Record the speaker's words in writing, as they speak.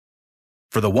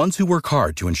For the ones who work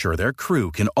hard to ensure their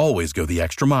crew can always go the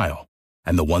extra mile,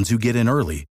 and the ones who get in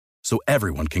early so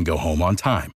everyone can go home on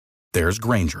time, there's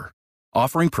Grainger,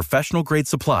 offering professional-grade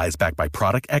supplies backed by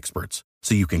product experts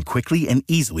so you can quickly and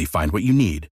easily find what you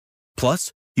need.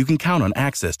 Plus, you can count on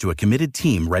access to a committed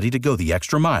team ready to go the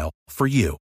extra mile for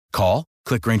you. Call,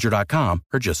 click Grainger.com,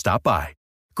 or just stop by.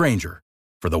 Grainger,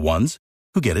 for the ones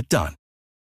who get it done.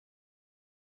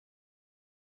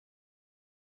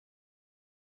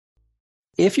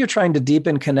 If you're trying to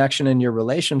deepen connection in your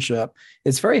relationship,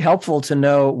 it's very helpful to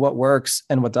know what works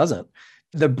and what doesn't.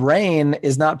 The brain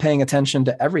is not paying attention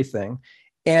to everything,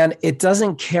 and it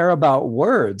doesn't care about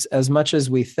words as much as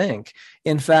we think.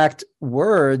 In fact,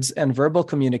 words and verbal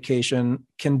communication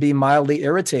can be mildly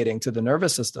irritating to the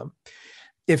nervous system.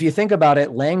 If you think about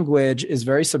it, language is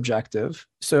very subjective.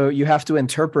 So you have to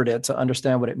interpret it to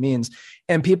understand what it means.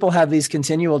 And people have these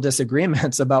continual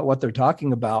disagreements about what they're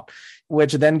talking about,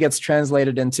 which then gets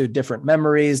translated into different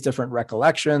memories, different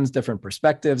recollections, different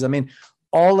perspectives. I mean,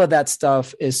 all of that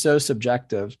stuff is so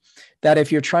subjective that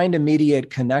if you're trying to mediate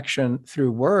connection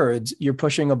through words, you're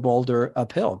pushing a boulder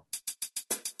uphill.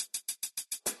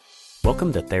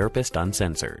 Welcome to Therapist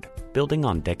Uncensored. Building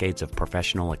on decades of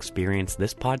professional experience,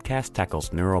 this podcast tackles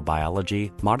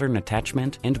neurobiology, modern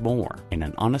attachment, and more in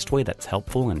an honest way that's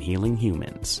helpful in healing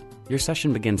humans. Your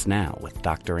session begins now with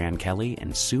Dr. Ann Kelly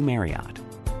and Sue Marriott.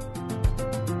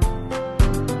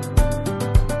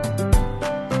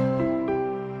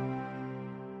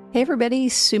 Hey everybody,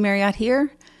 Sue Marriott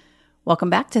here. Welcome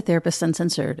back to Therapist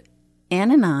Uncensored. Ann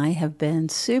and I have been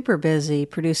super busy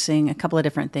producing a couple of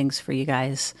different things for you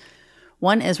guys.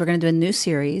 One is we're going to do a new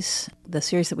series. The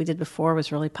series that we did before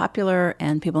was really popular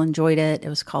and people enjoyed it. It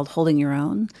was called Holding Your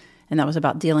Own, and that was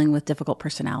about dealing with difficult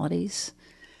personalities.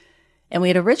 And we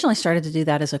had originally started to do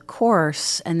that as a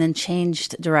course and then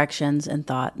changed directions and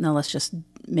thought, no, let's just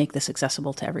make this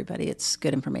accessible to everybody. It's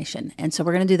good information. And so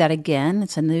we're going to do that again.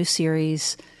 It's a new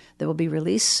series that will be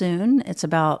released soon. It's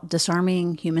about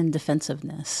disarming human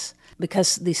defensiveness.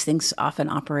 Because these things often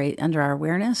operate under our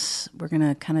awareness, we're going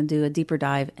to kind of do a deeper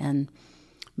dive and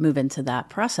move into that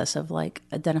process of like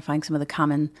identifying some of the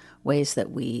common ways that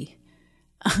we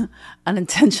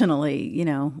unintentionally,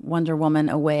 Wonder Woman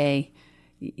away.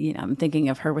 I'm thinking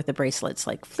of her with the bracelets,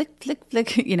 like flick, flick,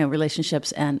 flick,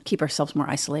 relationships, and keep ourselves more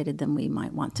isolated than we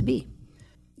might want to be.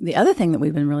 The other thing that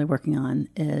we've been really working on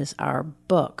is our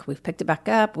book. We've picked it back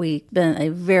up. We've been a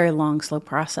very long, slow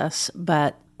process,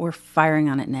 but we're firing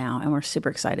on it now, and we're super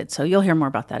excited. So you'll hear more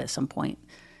about that at some point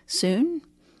soon.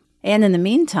 And in the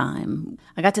meantime,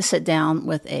 I got to sit down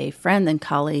with a friend and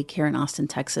colleague here in Austin,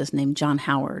 Texas, named John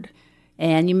Howard.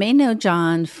 And you may know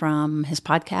John from his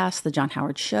podcast, The John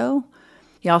Howard Show.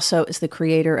 He also is the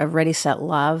creator of Ready, Set,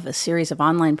 Love, a series of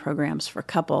online programs for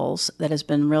couples that has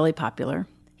been really popular.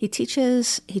 He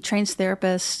teaches, he trains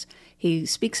therapists, he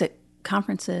speaks at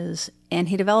conferences, and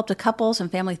he developed a couples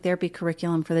and family therapy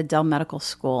curriculum for the Dell Medical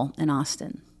School in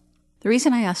Austin. The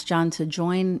reason I asked John to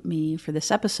join me for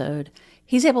this episode,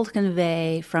 he's able to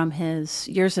convey from his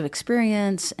years of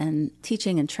experience and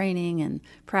teaching and training and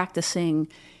practicing.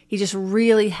 He just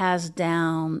really has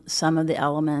down some of the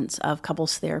elements of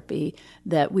couples therapy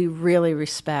that we really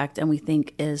respect and we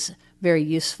think is very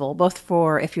useful, both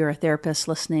for if you're a therapist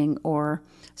listening or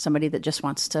somebody that just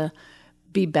wants to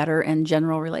be better in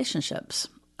general relationships.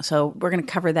 So we're going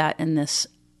to cover that in this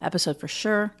episode for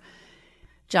sure.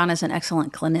 John is an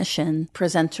excellent clinician,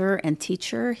 presenter, and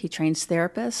teacher. He trains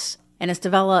therapists and has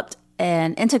developed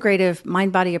an integrative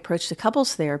mind-body approach to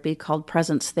couples therapy called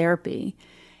Presence Therapy.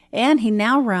 And he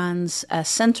now runs a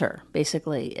center,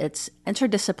 basically. It's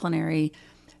interdisciplinary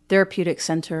therapeutic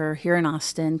center here in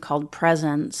Austin called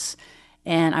Presence.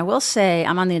 And I will say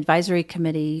I'm on the advisory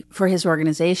committee for his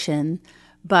organization,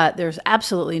 but there's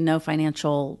absolutely no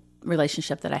financial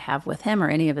relationship that I have with him or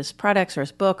any of his products or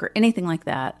his book or anything like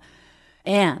that.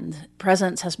 And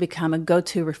Presence has become a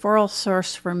go-to referral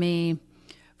source for me,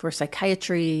 for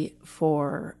psychiatry,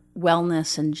 for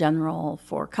wellness in general,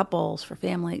 for couples, for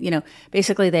family.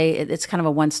 Basically it's kind of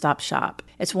a one-stop shop.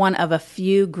 It's one of a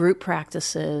few group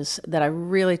practices that I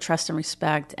really trust and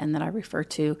respect and that I refer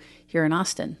to here in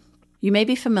Austin. You may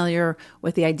be familiar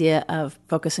with the idea of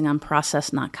focusing on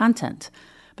process, not content,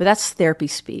 but that's therapy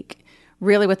speak.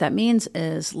 Really what that means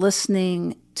is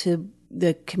listening to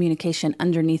the communication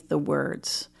underneath the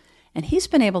words. And he's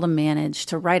been able to manage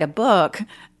to write a book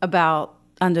about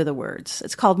under the words.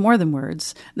 It's called More Than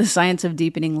Words, The Science of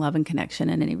Deepening Love and Connection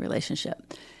in Any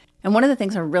Relationship. And one of the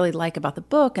things I really like about the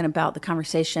book and about the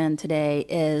conversation today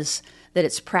is that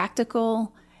it's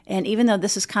practical. And even though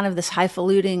this is kind of this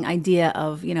highfalutin idea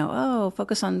of,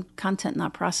 focus on content,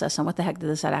 not process, and what the heck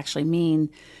does that actually mean?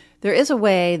 There is a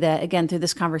way that, again, through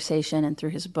this conversation and through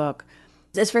his book,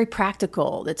 it's very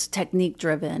practical. It's technique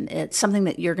driven. It's something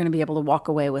that you're going to be able to walk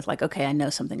away with like, okay, I know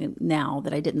something now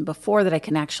that I didn't before that I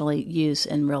can actually use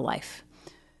in real life.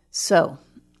 So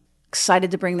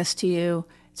excited to bring this to you.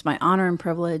 It's my honor and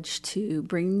privilege to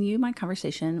bring you my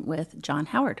conversation with John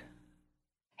Howard.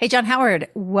 Hey, John Howard,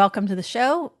 welcome to the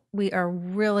show. We are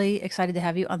really excited to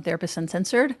have you on Therapists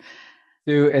Uncensored.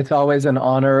 Sue, it's always an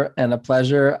honor and a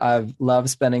pleasure. I've loved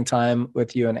spending time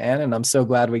with you and Anne, and I'm so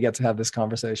glad we get to have this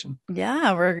conversation.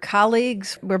 Yeah, we're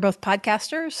colleagues. We're both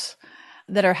podcasters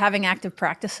that are having active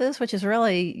practices, which is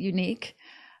really unique.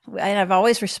 And I've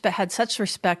always had such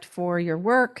respect for your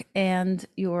work and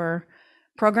your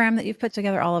program that you've put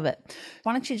together, all of it.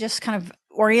 Why don't you just kind of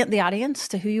orient the audience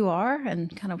to who you are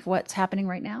and kind of what's happening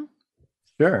right now?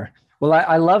 Sure. Well,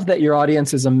 I love that your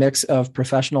audience is a mix of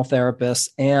professional therapists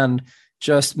and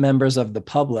just members of the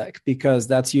public, because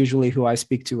that's usually who I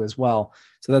speak to as well.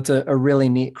 So that's a really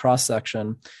neat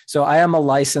cross-section. So I am a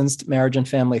licensed marriage and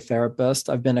family therapist.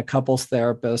 I've been a couples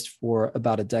therapist for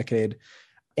about a decade.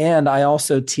 And I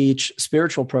also teach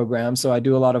spiritual programs. So I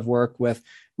do a lot of work with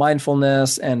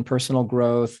mindfulness and personal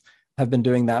growth. I've been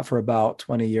doing that for about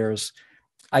 20 years.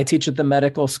 I teach at the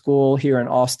medical school here in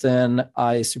Austin.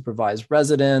 I supervise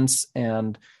residents,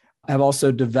 and I've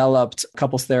also developed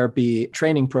couples therapy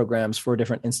training programs for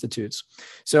different institutes.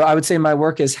 So I would say my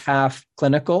work is half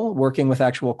clinical, working with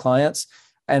actual clients,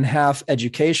 and half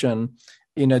education,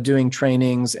 doing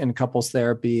trainings in couples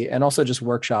therapy and also just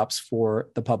workshops for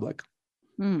the public.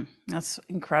 That's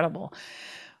incredible.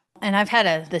 And I've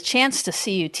had the chance to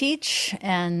see you teach,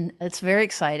 and it's very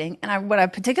exciting. And what I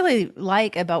particularly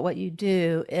like about what you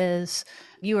do is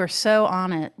you are so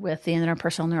on it with the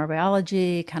interpersonal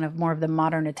neurobiology, kind of more of the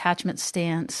modern attachment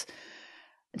stance.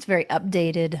 It's very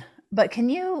updated. But can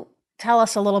you tell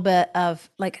us a little bit of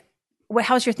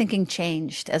how's your thinking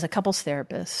changed as a couples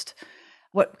therapist?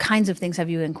 What kinds of things have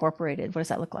you incorporated? What does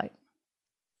that look like?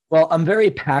 Well, I'm very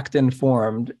PACT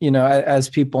informed, as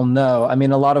people know. I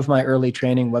mean, a lot of my early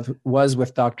training was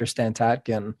with Dr. Stan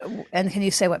Tatkin. And can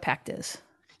you say what PACT is?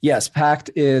 Yes, PACT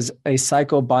is a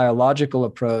psychobiological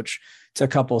approach to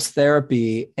couples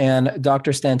therapy. And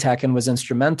Dr. Stan Tatkin was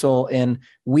instrumental in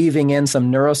weaving in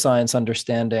some neuroscience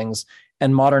understandings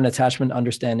and modern attachment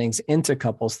understandings into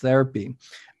couples therapy,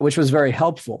 which was very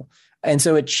helpful. And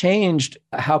so it changed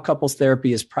how couples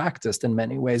therapy is practiced in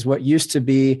many ways. What used to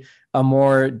be a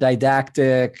more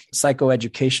didactic,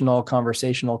 psychoeducational,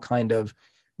 conversational kind of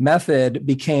method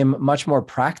became much more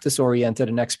practice-oriented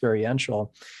and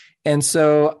experiential. And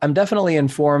so I'm definitely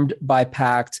informed by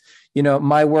PACT.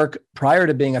 My work prior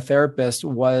to being a therapist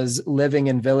was living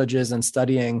in villages and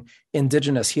studying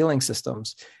indigenous healing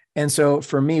systems. And so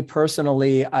for me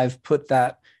personally, I've put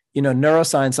that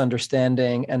neuroscience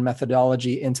understanding and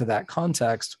methodology into that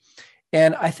context.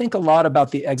 And I think a lot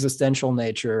about the existential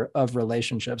nature of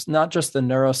relationships, not just the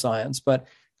neuroscience, but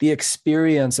the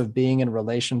experience of being in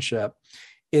relationship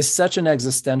is such an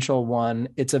existential one.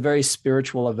 It's a very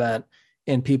spiritual event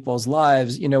in people's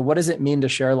lives. What does it mean to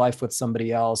share life with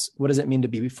somebody else? What does it mean to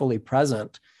be fully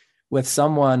present with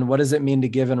someone? What does it mean to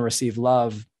give and receive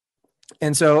love?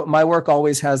 And so my work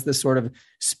always has this sort of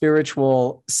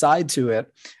spiritual side to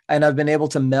it. And I've been able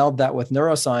to meld that with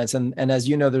neuroscience. And as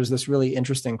you know, there's this really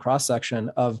interesting cross-section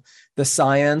of the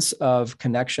science of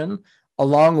connection,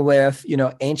 along with,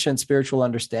 ancient spiritual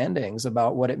understandings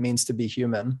about what it means to be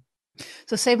human.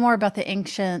 So say more about the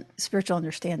ancient spiritual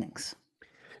understandings.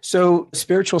 So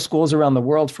spiritual schools around the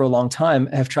world for a long time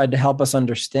have tried to help us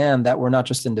understand that we're not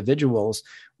just individuals,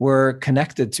 we're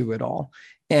connected to it all.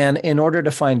 And in order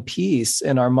to find peace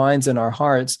in our minds and our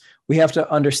hearts, we have to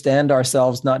understand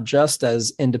ourselves not just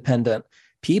as independent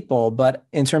people, but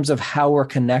in terms of how we're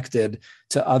connected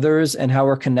to others and how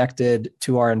we're connected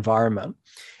to our environment.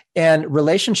 And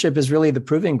relationship is really the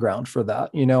proving ground for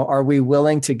that. Are we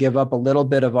willing to give up a little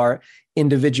bit of our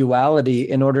individuality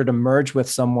in order to merge with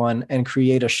someone and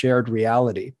create a shared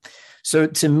reality? So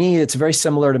to me, it's very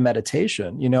similar to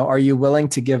meditation. Are you willing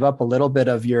to give up a little bit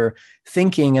of your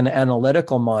thinking and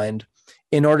analytical mind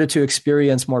in order to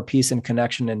experience more peace and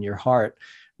connection in your heart?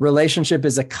 Relationship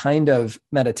is a kind of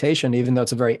meditation, even though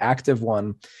it's a very active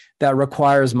one, that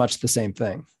requires much the same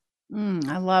thing.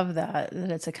 I love that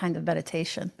it's a kind of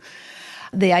meditation.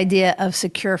 The idea of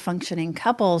secure functioning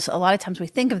couples, a lot of times we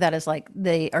think of that as like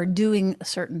they are doing a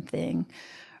certain thing,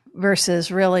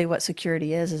 versus really what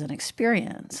security is an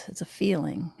experience. It's a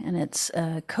feeling, and it's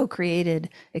a co-created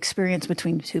experience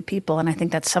between two people. And I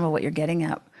think that's some of what you're getting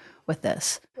at with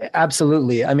this.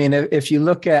 Absolutely. I mean, if you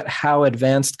look at how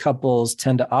advanced couples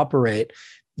tend to operate,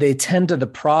 they tend to the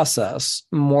process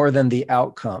more than the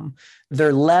outcome.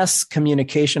 They're less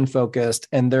communication focused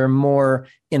and they're more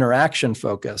interaction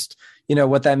focused.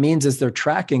 What that means is they're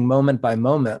tracking moment by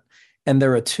moment and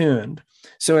they're attuned.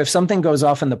 So if something goes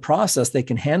off in the process, they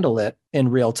can handle it in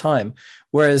real time.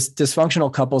 Whereas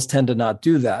dysfunctional couples tend to not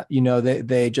do that.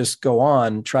 They just go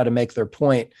on, try to make their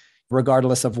point,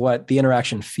 regardless of what the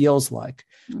interaction feels like.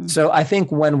 So I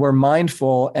think when we're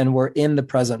mindful and we're in the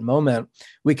present moment,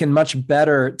 we can much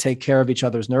better take care of each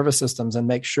other's nervous systems and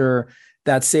make sure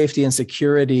that safety and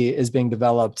security is being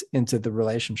developed into the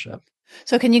relationship.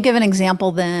 So can you give an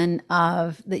example then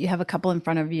of that you have a couple in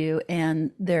front of you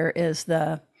and there is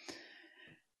the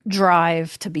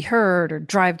drive to be heard or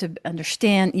drive to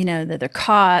understand, that they're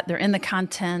caught, they're in the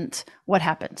content. What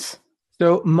happens?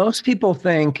 So most people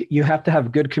think you have to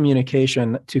have good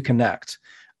communication to connect.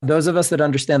 Those of us that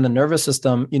understand the nervous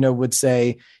system, would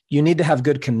say you need to have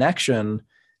good connection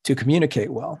to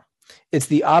communicate well. It's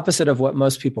the opposite of what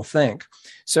most people think.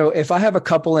 So if I have a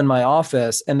couple in my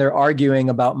office and they're arguing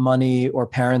about money or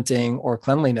parenting or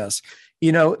cleanliness,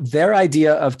 their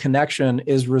idea of connection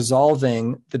is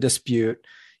resolving the dispute,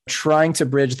 trying to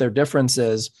bridge their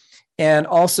differences, and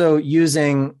also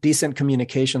using decent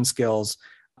communication skills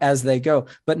as they go.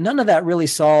 But none of that really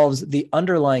solves the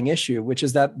underlying issue, which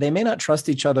is that they may not trust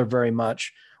each other very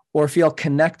much or feel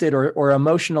connected or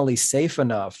emotionally safe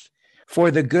enough for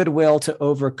the goodwill to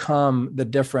overcome the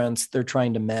difference they're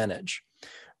trying to manage.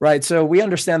 Right. So we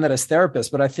understand that as therapists,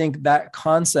 but I think that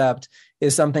concept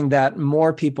is something that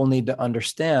more people need to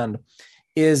understand,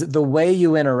 is the way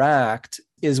you interact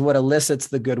is what elicits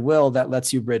the goodwill that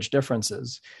lets you bridge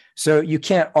differences. So you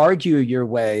can't argue your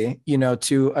way,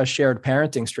 to a shared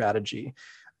parenting strategy.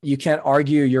 You can't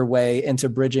argue your way into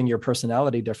bridging your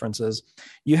personality differences.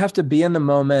 You have to be in the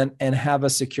moment and have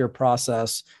a secure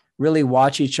process, really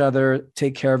watch each other,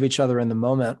 take care of each other in the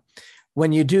moment.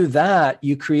 When you do that,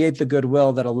 you create the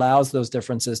goodwill that allows those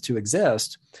differences to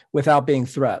exist without being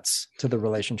threats to the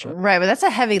relationship. Right. But that's a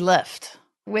heavy lift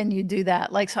when you do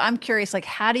that. So I'm curious,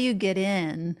 how do you get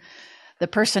in? The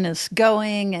person is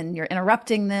going and you're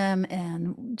interrupting them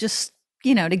and just,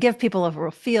 to give people a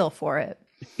real feel for it.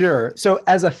 Sure. So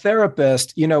as a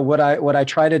therapist, what I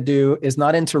try to do is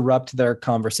not interrupt their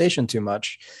conversation too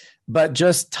much, but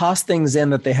just toss things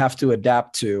in that they have to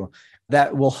adapt to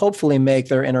that will hopefully make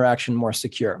their interaction more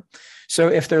secure. So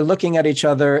if they're looking at each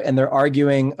other and they're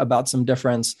arguing about some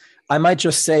difference, I might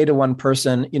just say to one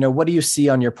person, what do you see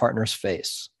on your partner's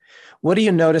face? What do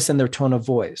you notice in their tone of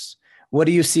voice? What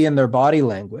do you see in their body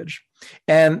language?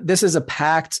 And this is a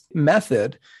packed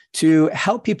method to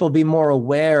help people be more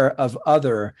aware of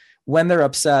other when they're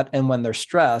upset and when they're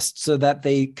stressed so that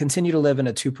they continue to live in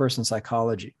a two-person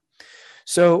psychology.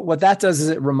 So what that does is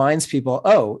it reminds people,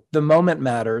 the moment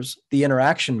matters, the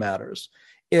interaction matters.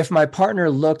 If my partner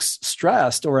looks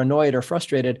stressed or annoyed or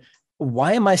frustrated,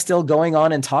 why am I still going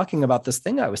on and talking about this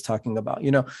thing I was talking about?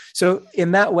 So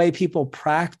in that way, people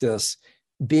practice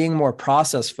being more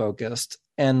process focused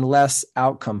and less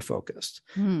outcome focused.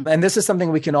 And this is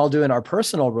something we can all do in our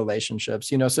personal relationships.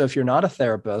 So if you're not a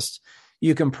therapist,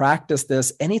 you can practice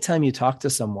this anytime you talk to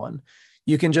someone.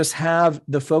 You can just have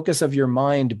the focus of your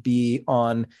mind be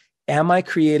on, am I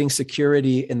creating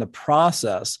security in the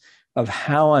process of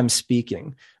how I'm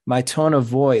speaking, my tone of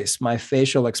voice, my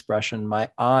facial expression, my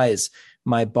eyes,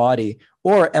 my body,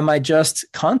 or am I just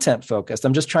content focused?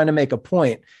 I'm just trying to make a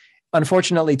point.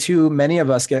 Unfortunately, too many of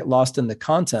us get lost in the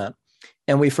content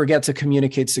and we forget to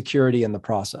communicate security in the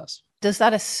process. Does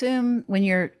that assume when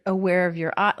you're aware of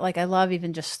your eye, I love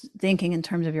even just thinking in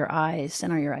terms of your eyes,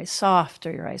 and are your eyes soft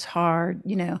or your eyes hard,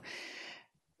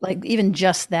 even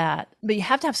just that, but you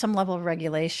have to have some level of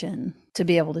regulation to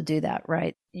be able to do that,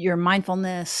 right? Your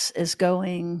mindfulness is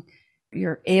going,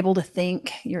 you're able to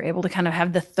think, you're able to kind of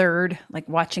have the third,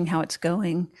 watching how it's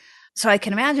going. So I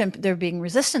can imagine there being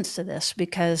resistance to this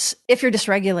because if you're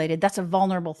dysregulated, that's a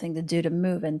vulnerable thing to do to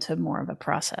move into more of a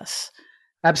process.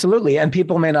 Absolutely. And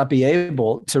people may not be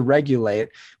able to regulate,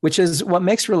 which is what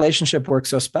makes relationship work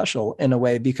so special in a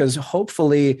way, because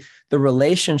hopefully the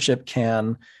relationship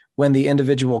can when the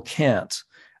individual can't.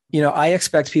 I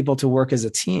expect people to work as a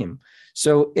team.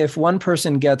 So if one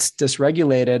person gets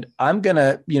dysregulated, I'm going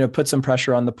to, put some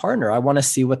pressure on the partner. I want to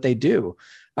see what they do.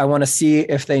 I want to see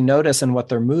if they notice and what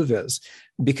their move is,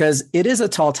 because it is a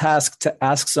tall task to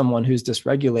ask someone who's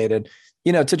dysregulated,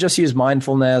 to just use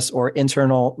mindfulness or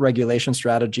internal regulation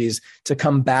strategies to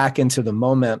come back into the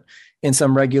moment in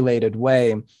some regulated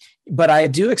way. But I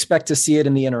do expect to see it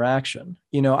in the interaction.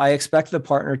 I expect the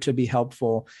partner to be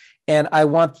helpful. And I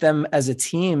want them as a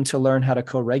team to learn how to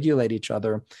co-regulate each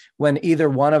other when either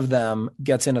one of them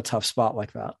gets in a tough spot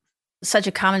like that. such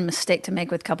a common mistake to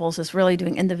make with couples is really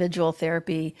doing individual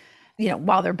therapy,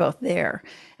 while they're both there.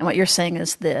 And what you're saying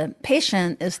is the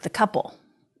patient is the couple,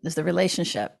 is the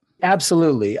relationship.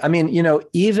 Absolutely. I mean,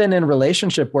 even in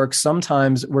relationship work,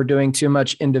 sometimes we're doing too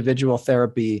much individual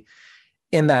therapy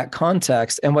in that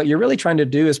context. And what you're really trying to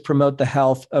do is promote the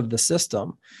health of the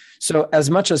system. So as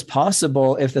much as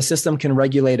possible, if the system can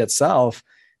regulate itself,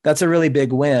 that's a really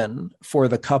big win for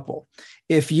the couple.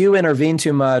 If you intervene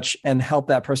too much and help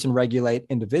that person regulate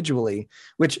individually,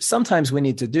 which sometimes we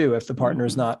need to do if the partner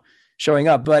is not showing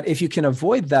up, but if you can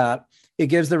avoid that, it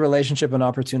gives the relationship an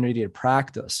opportunity to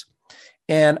practice.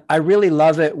 And I really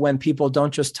love it when people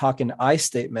don't just talk in I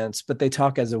statements, but they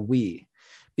talk as a we,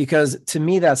 because to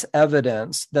me, that's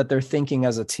evidence that they're thinking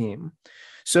as a team.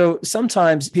 So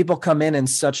sometimes people come in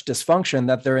such dysfunction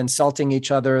that they're insulting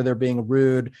each other, they're being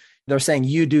rude, they're saying,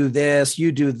 you do this,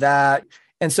 you do that.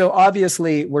 And so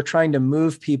obviously we're trying to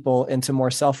move people into more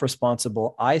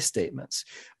self-responsible I statements.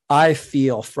 I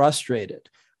feel frustrated.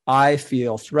 I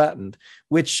feel threatened,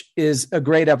 which is a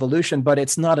great evolution, but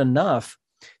it's not enough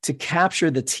to capture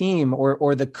the team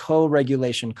or the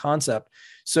co-regulation concept.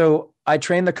 So I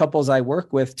train the couples I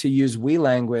work with to use we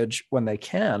language when they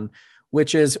can,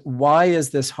 which is, why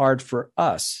is this hard for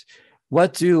us?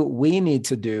 What do we need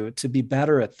to do to be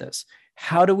better at this?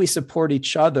 How do we support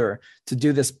each other to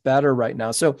do this better right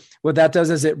now? So what that does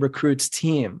is it recruits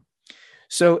team.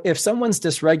 So if someone's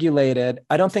dysregulated,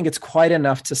 I don't think it's quite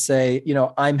enough to say,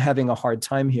 I'm having a hard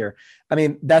time here. I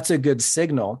mean, that's a good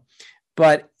signal,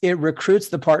 but it recruits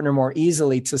the partner more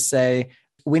easily to say,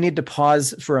 we need to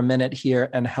pause for a minute here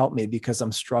and help me because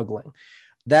I'm struggling.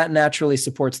 That naturally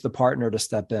supports the partner to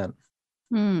step in.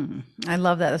 I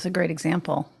love that. That's a great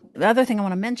example. The other thing I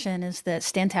want to mention is that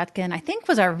Stan Tatkin, I think,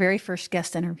 was our very first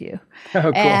guest interview. Oh,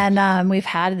 cool. And we've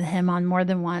had him on more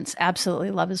than once.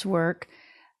 Absolutely love his work.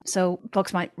 So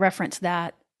folks might reference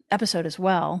that episode as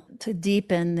well to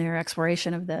deepen their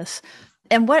exploration of this.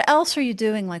 And what else are you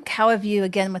doing? Like, how have you,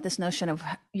 again, with this notion of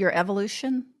your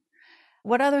evolution,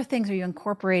 what other things are you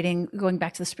incorporating, going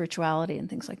back to the spirituality and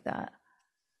things like that?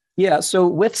 Yeah. So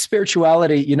with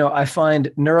spirituality, I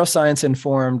find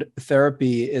neuroscience-informed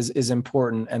therapy is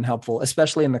important and helpful,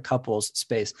 especially in the couples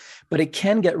space, but it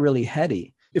can get really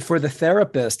heady. For the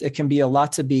therapist, it can be a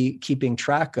lot to be keeping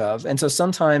track of. And so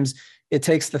sometimes it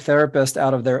takes the therapist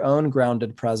out of their own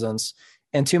grounded presence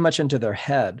and too much into their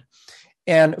head.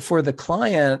 And for the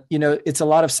client, it's a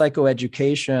lot of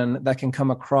psychoeducation that can come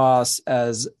across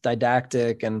as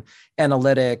didactic and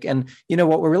analytic. And,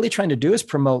 what we're really trying to do is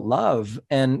promote love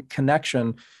and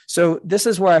connection. So this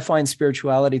is where I find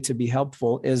spirituality to be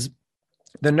helpful, is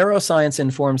the neuroscience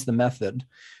informs the method.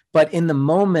 But in the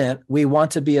moment, we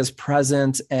want to be as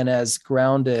present and as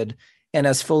grounded and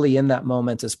as fully in that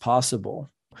moment as possible.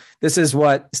 This is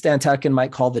what Stan Tatkin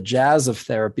might call the jazz of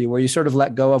therapy, where you sort of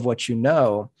let go of what you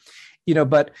know.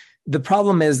 But the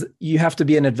problem is you have to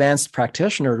be an advanced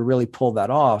practitioner to really pull that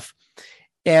off.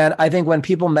 And I think when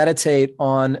people meditate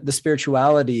on the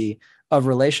spirituality of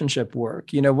relationship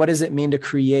work, what does it mean to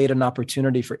create an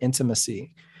opportunity for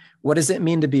intimacy? What does it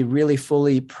mean to be really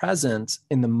fully present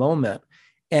in the moment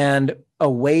and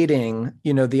awaiting,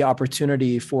 the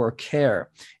opportunity for care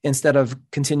instead of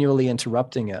continually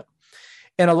interrupting it?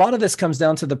 And a lot of this comes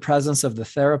down to the presence of the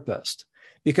therapist.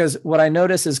 Because what I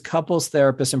notice is couples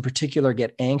therapists in particular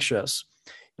get anxious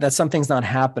that something's not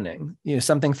happening,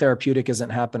 something therapeutic isn't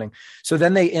happening. So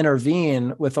then they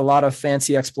intervene with a lot of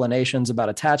fancy explanations about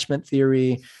attachment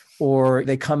theory, or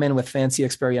they come in with fancy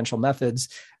experiential methods.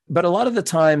 But a lot of the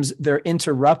times they're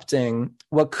interrupting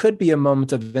what could be a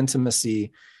moment of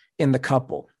intimacy in the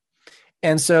couple.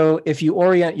 And so if you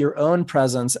orient your own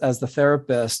presence as the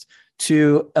therapist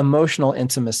to emotional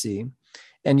intimacy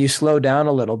and you slow down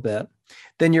a little bit,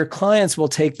 then your clients will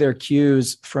take their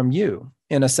cues from you,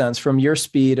 in a sense, from your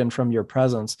speed and from your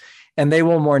presence, and they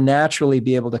will more naturally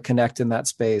be able to connect in that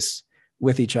space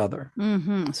with each other.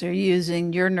 Mm-hmm. So you're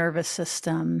using your nervous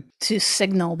system to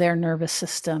signal their nervous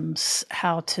systems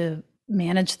how to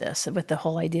manage this, with the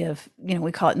whole idea of,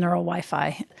 we call it neural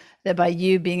Wi-Fi, that by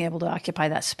you being able to occupy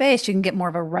that space, you can get more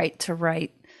of a right to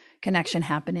right connection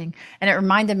happening. And it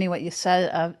reminded me what you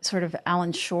said of sort of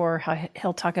Alan Shore, how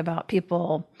he'll talk about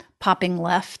people popping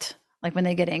left, like when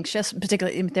they get anxious,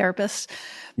 particularly in therapists.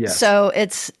 Yes. So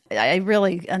I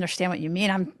really understand what you mean.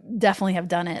 I definitely have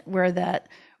done it where that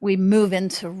we move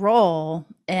into role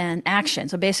and action.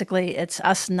 So basically it's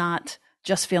us not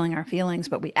just feeling our feelings,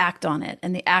 but we act on it.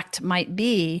 And the act might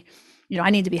be,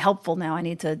 I need to be helpful now. I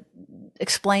need to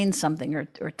explain something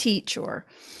or teach, or,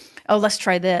 oh, let's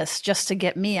try this, just to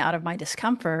get me out of my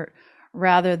discomfort,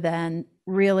 rather than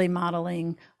really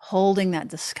modeling, holding that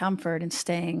discomfort and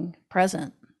staying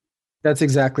present. That's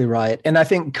exactly right. And I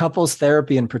think couples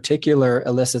therapy in particular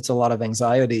elicits a lot of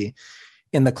anxiety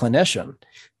in the clinician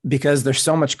because there's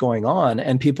so much going on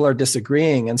and people are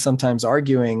disagreeing and sometimes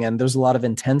arguing, and there's a lot of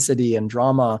intensity and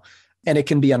drama, and it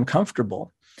can be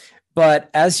uncomfortable. But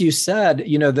as you said,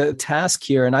 the task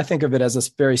here, and I think of it as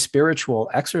a very spiritual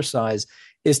exercise,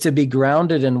 is to be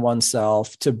grounded in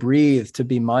oneself, to breathe, to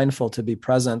be mindful, to be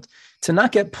present, to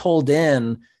not get pulled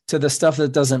in to the stuff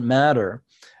that doesn't matter,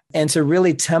 and to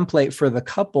really template for the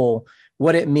couple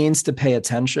what it means to pay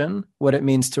attention, what it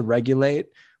means to regulate,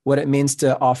 what it means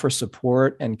to offer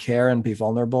support and care and be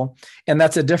vulnerable. And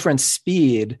that's a different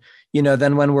speed,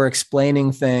 than when we're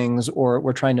explaining things or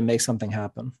we're trying to make something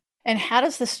happen. And how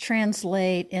does this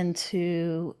translate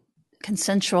into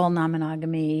consensual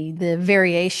non-monogamy, the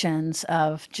variations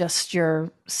of just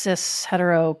your cis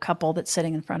hetero couple that's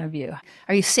sitting in front of you?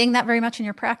 Are you seeing that very much in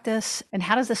your practice? And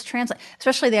how does this translate,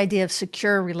 especially the idea of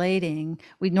secure relating?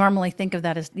 We normally think of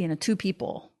that as, two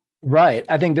people. Right.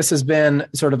 I think this has been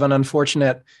sort of an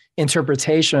unfortunate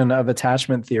interpretation of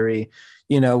attachment theory,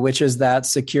 which is that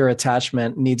secure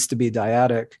attachment needs to be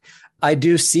dyadic. I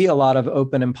do see a lot of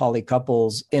open and poly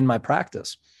couples in my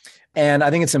practice. And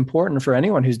I think it's important for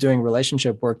anyone who's doing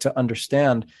relationship work to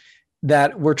understand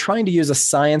that we're trying to use a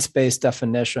science-based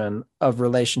definition of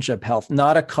relationship health,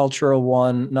 not a cultural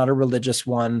one, not a religious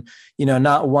one,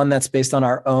 not one that's based on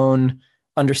our own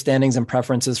understandings and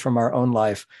preferences from our own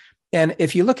life. And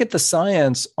if you look at the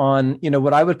science on,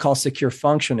 what I would call secure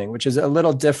functioning, which is a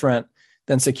little different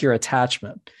than secure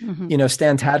attachment. Mm-hmm.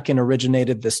 Stan Tatkin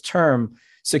originated this term,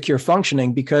 secure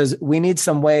functioning, because we need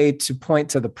some way to point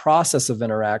to the process of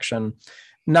interaction,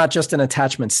 not just an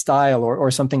attachment style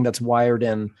or something that's wired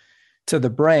in to the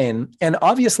brain. And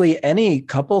obviously, any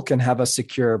couple can have a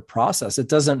secure process. It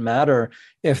doesn't matter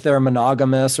if they're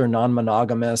monogamous or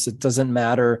non-monogamous. It doesn't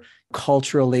matter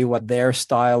culturally what their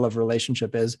style of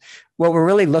relationship is. What we're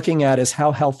really looking at is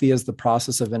how healthy is the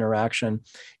process of interaction?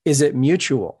 Is it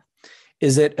mutual?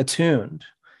 Is it attuned?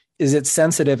 Is it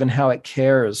sensitive in how it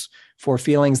cares for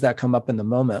feelings that come up in the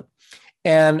moment?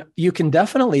 And you can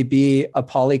definitely be a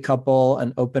poly couple,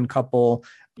 an open couple.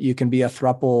 You can be a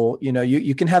throuple.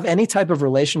 You can have any type of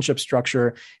relationship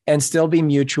structure and still be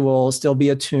mutual, still be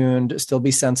attuned, still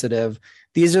be sensitive.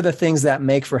 These are the things that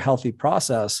make for healthy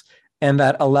process and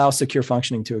that allow secure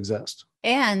functioning to exist.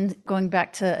 And going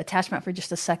back to attachment for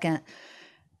just a second,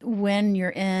 when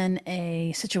you're in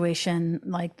a situation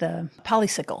like the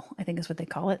polycycle, I think is what they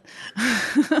call it,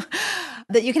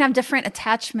 that you can have different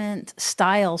attachment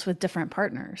styles with different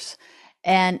partners.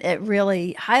 And it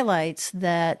really highlights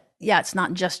that, it's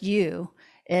not just you,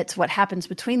 it's what happens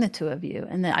between the two of you.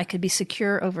 And that I could be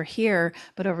secure over here,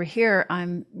 but over here,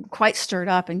 I'm quite stirred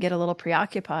up and get a little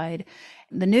preoccupied.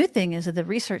 The new thing is that the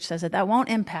research says that won't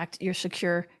impact your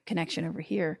secure connection over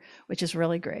here, which is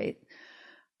really great.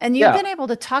 And you've been able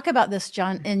to talk about this,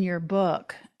 John, in your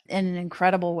book in an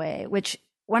incredible way, which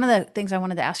one of the things I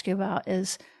wanted to ask you about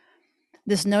is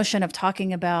this notion of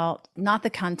talking about not the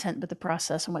content, but the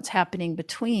process and what's happening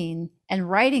between and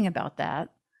writing about that.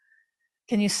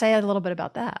 Can you say a little bit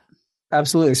about that?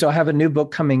 Absolutely. So I have a new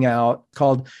book coming out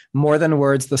called More Than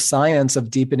Words, The Science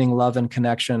of Deepening Love and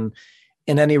Connection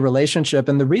in Any Relationship.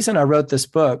 And the reason I wrote this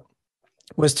book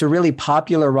was to really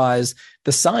popularize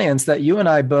the science that you and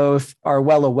I both are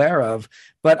well aware of.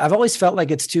 But I've always felt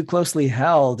like it's too closely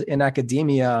held in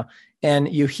academia,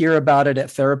 and you hear about it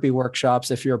at therapy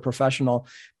workshops if you're a professional.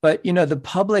 But, the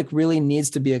public really needs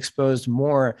to be exposed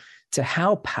more to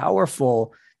how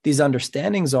powerful these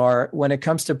understandings are when it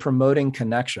comes to promoting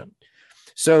connection.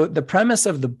 So the premise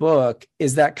of the book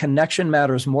is that connection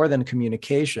matters more than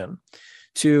communication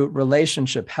to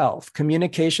relationship health.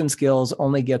 Communication skills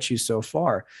only get you so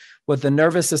far. What the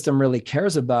nervous system really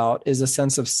cares about is a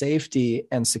sense of safety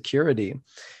and security.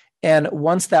 And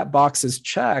once that box is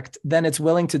checked, then it's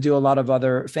willing to do a lot of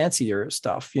other fancier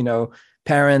stuff,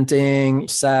 parenting,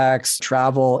 sex,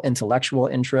 travel, intellectual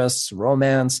interests,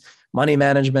 romance, money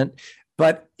management.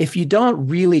 But if you don't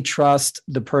really trust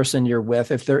the person you're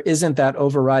with, if there isn't that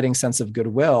overriding sense of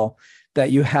goodwill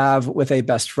that you have with a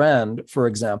best friend, for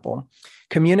example,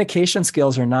 communication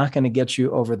skills are not going to get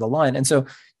you over the line. And so,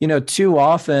 too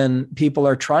often people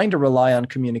are trying to rely on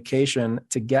communication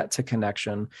to get to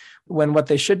connection, when what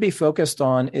they should be focused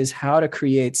on is how to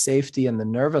create safety in the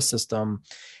nervous system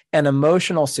and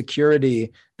emotional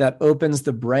security that opens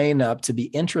the brain up to be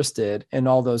interested in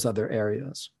all those other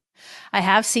areas. I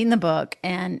have seen the book,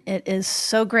 and it is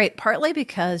so great, partly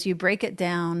because you break it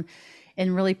down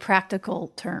in really practical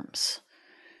terms.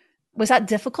 Was that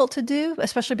difficult to do,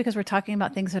 especially because we're talking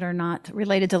about things that are not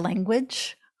related to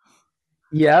language?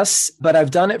 Yes, but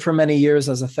I've done it for many years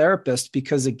as a therapist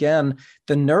because, again,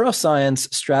 the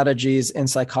neuroscience strategies in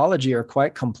psychology are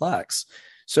quite complex.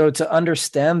 So to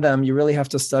understand them, you really have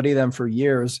to study them for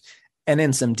years and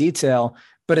in some detail.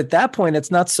 But at that point,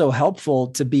 it's not so helpful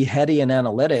to be heady and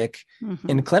analytic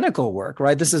in clinical work,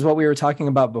 right? This is what we were talking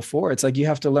about before. It's like you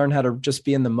have to learn how to just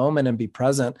be in the moment and be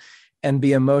present and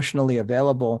be emotionally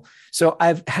available. So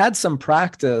I've had some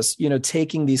practice,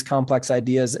 taking these complex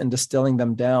ideas and distilling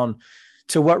them down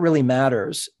to what really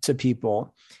matters to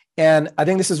people. And I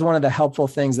think this is one of the helpful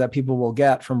things that people will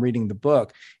get from reading the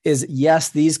book is, yes,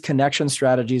 these connection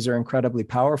strategies are incredibly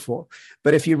powerful,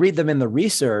 but if you read them in the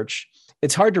research,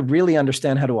 it's hard to really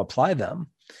understand how to apply them.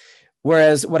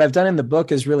 Whereas what I've done in the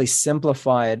book is really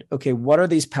simplified, okay, what are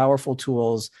these powerful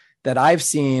tools that I've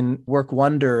seen work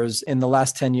wonders in the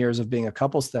last 10 years of being a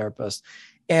couples therapist?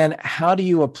 And how do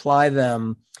you apply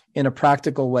them in a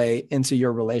practical way into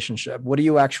your relationship? What do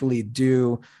you actually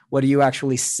do? What do you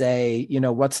actually say?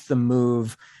 What's the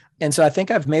move? And so I think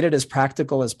I've made it as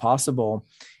practical as possible.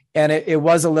 And it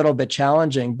was a little bit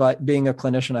challenging, but being a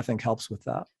clinician, I think, helps with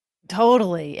that.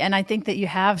 Totally. And I think that you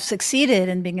have succeeded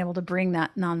in being able to bring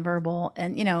that nonverbal.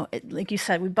 And, like you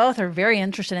said, we both are very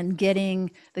interested in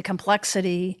getting the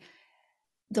complexity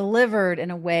delivered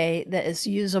in a way that is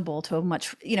usable to a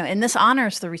much, and this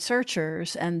honors the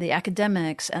researchers and the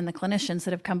academics and the clinicians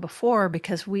that have come before,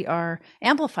 because we are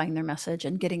amplifying their message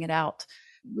and getting it out.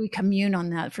 We commune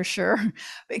on that for sure.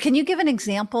 Can you give an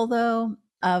example, though,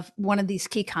 of one of these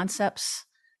key concepts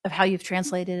of how you've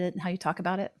translated it and how you talk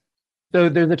about it? So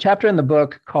there's a chapter in the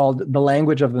book called The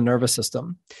Language of the Nervous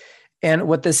System. And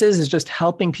what this is just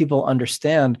helping people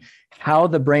understand how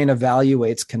the brain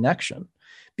evaluates connection.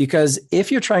 Because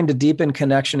if you're trying to deepen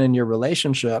connection in your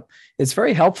relationship, it's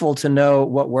very helpful to know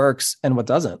what works and what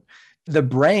doesn't. The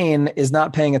brain is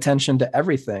not paying attention to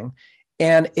everything,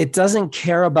 and it doesn't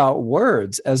care about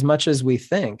words as much as we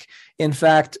think. In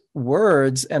fact,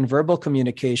 words and verbal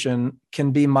communication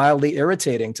can be mildly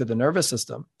irritating to the nervous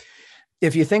system.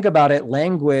 If you think about it,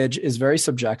 language is very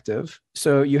subjective.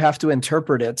 So you have to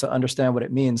interpret it to understand what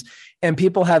it means. And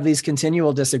people have these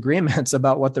continual disagreements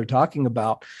about what they're talking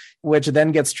about, which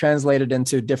then gets translated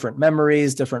into different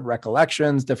memories, different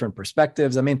recollections, different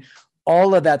perspectives. I mean,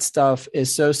 all of that stuff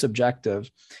is so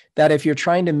subjective that if you're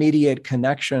trying to mediate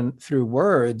connection through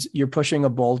words, you're pushing a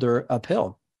boulder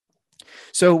uphill.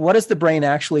 So what does the brain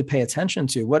actually pay attention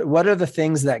to? What are the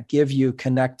things that give you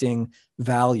connecting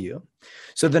value?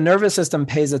 So the nervous system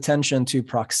pays attention to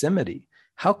proximity.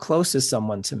 How close is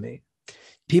someone to me?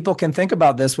 People can think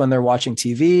about this when they're watching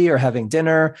TV or having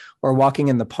dinner or walking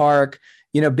in the park.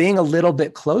 Being a little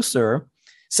bit closer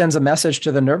sends a message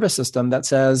to the nervous system that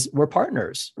says we're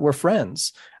partners, we're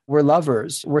friends, we're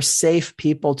lovers, we're safe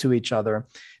people to each other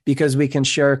because we can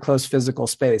share close physical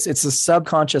space. It's a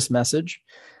subconscious message,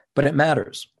 but it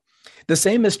matters. The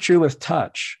same is true with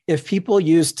touch. If people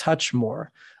use touch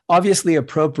more, obviously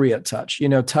appropriate touch,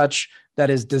 touch that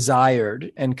is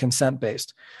desired and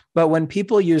consent-based. But when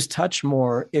people use touch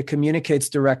more, it communicates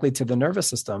directly to the nervous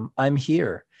system. I'm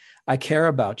here. I care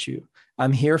about you.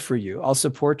 I'm here for you. I'll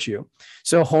support you.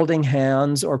 So holding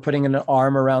hands or putting an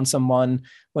arm around someone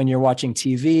when you're watching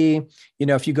TV,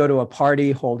 if you go to a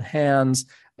party, hold hands.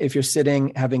 If you're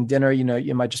sitting having dinner,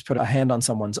 you might just put a hand on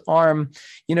someone's arm,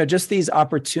 just these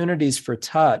opportunities for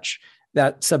touch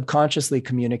that subconsciously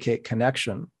communicate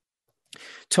connection.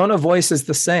 Tone of voice is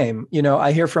the same.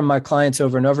 I hear from my clients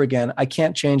over and over again, I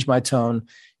can't change my tone.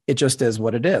 It just is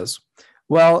what it is.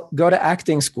 Well, go to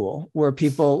acting school where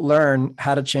people learn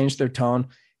how to change their tone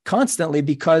constantly,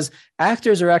 because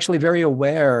actors are actually very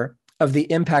aware of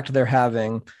the impact they're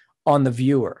having on the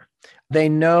viewer. They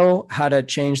know how to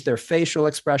change their facial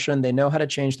expression. They know how to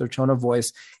change their tone of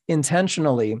voice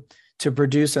intentionally to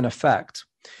produce an effect.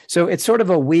 So it's sort of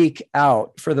a week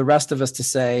out for the rest of us to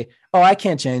say, oh, I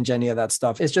can't change any of that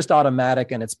stuff. It's just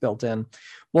automatic and it's built in.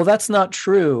 Well, that's not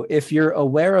true. If you're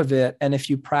aware of it and if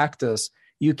you practice,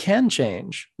 you can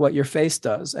change what your face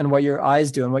does and what your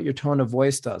eyes do and what your tone of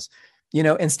voice does.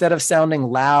 Instead of sounding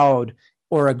loud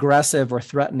or aggressive or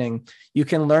threatening, you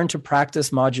can learn to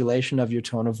practice modulation of your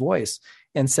tone of voice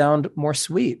and sound more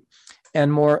sweet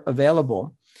and more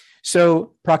available.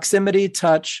 So proximity,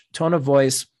 touch, tone of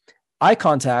voice, eye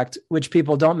contact, which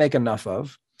people don't make enough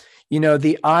of.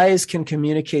 The eyes can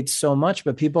communicate so much,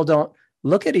 but people don't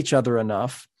look at each other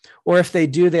enough. Or if they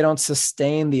do, they don't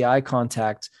sustain the eye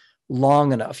contact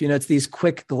long enough. It's these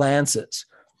quick glances,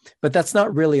 but that's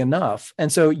not really enough.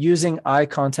 And so using eye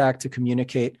contact to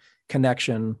communicate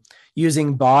connection,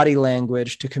 using body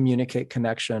language to communicate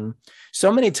connection.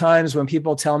 So many times when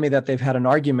people tell me that they've had an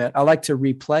argument, I like to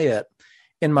replay it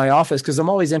in my office because I'm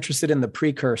always interested in the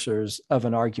precursors of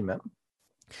an argument.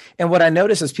 And what I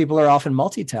notice is people are often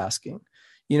multitasking.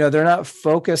 They're not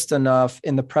focused enough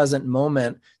in the present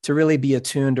moment to really be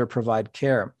attuned or provide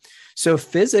care. So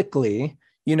physically,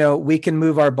 we can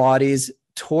move our bodies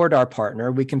toward our partner.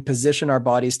 We can position our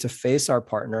bodies to face our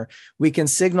partner. We can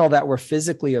signal that we're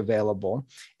physically available,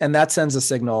 and that sends a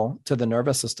signal to the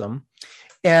nervous system.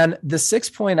 And the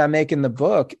sixth point I make in the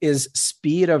book is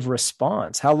speed of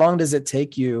response. How long does it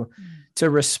take you to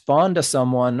respond to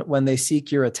someone when they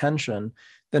seek your attention?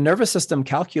 The nervous system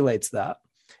calculates that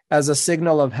as a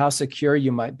signal of how secure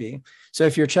you might be. So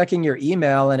if you're checking your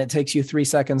email and it takes you 3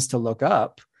 seconds to look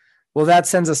up, well, that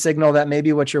sends a signal that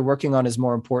maybe what you're working on is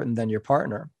more important than your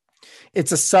partner.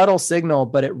 It's a subtle signal,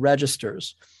 but it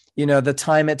registers. The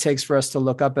time it takes for us to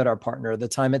look up at our partner, the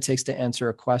time it takes to answer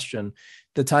a question,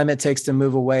 the time it takes to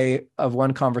move away of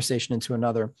one conversation into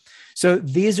another. So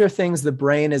these are things the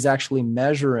brain is actually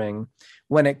measuring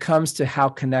when it comes to how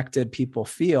connected people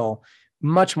feel,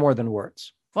 much more than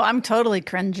words. Well, I'm totally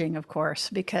cringing, of course,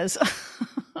 because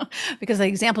because the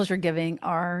examples you're giving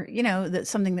are, that's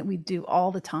something that we do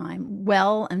all the time,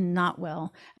 well and not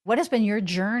well. What has been your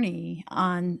journey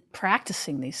on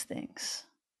practicing these things?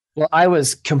 Well, I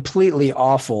was completely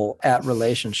awful at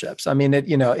relationships. I mean,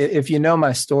 if you know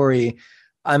my story,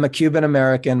 I'm a Cuban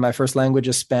American. My first language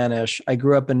is Spanish. I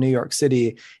grew up in New York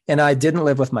City, and I didn't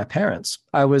live with my parents.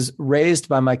 I was raised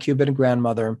by my Cuban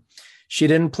grandmother. She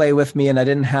didn't play with me, and I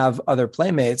didn't have other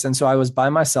playmates. And so I was by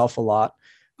myself a lot.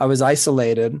 I was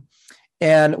isolated.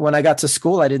 And when I got to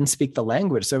school, I didn't speak the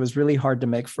language. So it was really hard to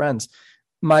make friends.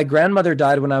 My grandmother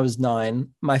died when I was 9.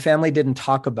 My family didn't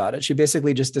talk about it. She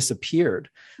basically just disappeared.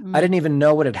 I didn't even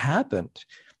know what had happened.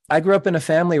 I grew up in a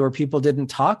family where people didn't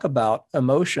talk about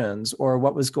emotions or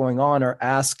what was going on or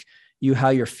ask you how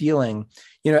you're feeling.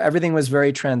 Everything was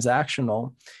very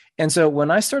transactional. And so when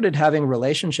I started having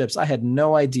relationships, I had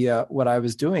no idea what I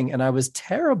was doing, and I was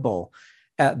terrible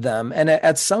at them. And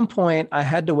at some point, I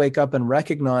had to wake up and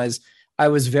recognize I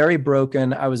was very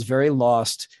broken. I was very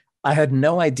lost. I had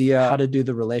no idea how to do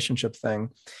the relationship thing.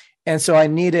 And so I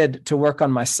needed to work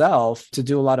on myself, to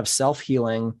do a lot of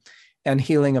self-healing and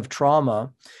healing of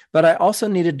trauma. But I also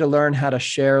needed to learn how to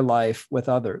share life with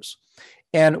others.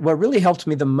 And what really helped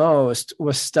me the most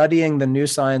was studying the new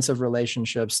science of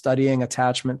relationships, studying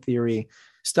attachment theory,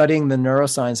 studying the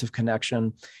neuroscience of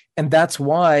connection. And that's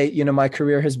why, my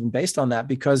career has been based on that,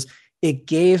 because it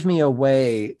gave me a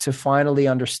way to finally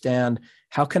understand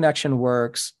how connection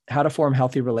works, how to form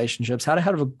healthy relationships, how to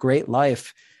have a great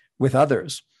life with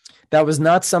others. That was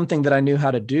not something that I knew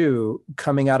how to do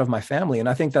coming out of my family. And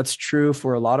I think that's true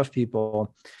for a lot of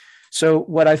people. So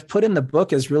what I've put in the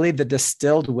book is really the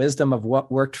distilled wisdom of what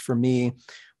worked for me,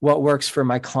 what works for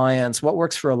my clients, what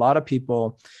works for a lot of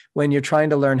people when you're trying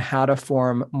to learn how to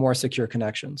form more secure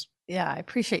connections. Yeah, I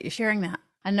appreciate you sharing that.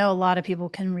 I know a lot of people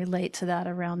can relate to that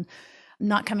around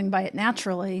not coming by it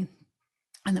naturally,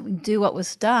 and that we do what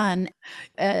was done.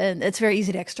 And it's very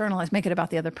easy to externalize, make it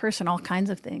about the other person, all kinds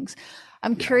of things.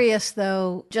 I'm curious,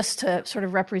 though, just to sort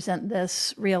of represent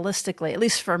this realistically, at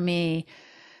least for me,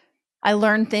 I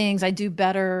learn things, I do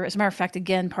better. As a matter of fact,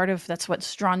 again, part of that's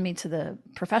what's drawn me to the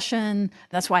profession.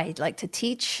 That's why I like to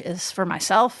teach, is for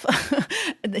myself.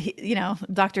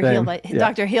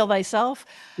 Doctor heal thyself.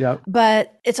 Yeah.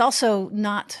 But it's also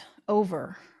not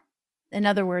over. In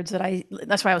other words,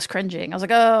 that's why I was cringing. I was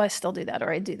like, oh, I still do that,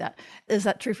 or I do that. Is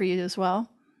that true for you as well?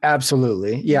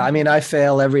 Absolutely. Yeah. I mean, I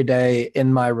fail every day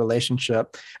in my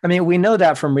relationship. I mean, we know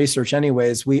that from research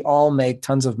anyways. We all make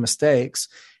tons of mistakes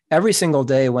every single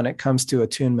day when it comes to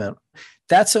attunement.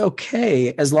 That's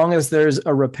okay, as long as there's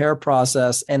a repair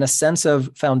process and a sense of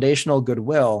foundational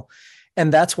goodwill.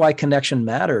 And that's why connection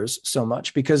matters so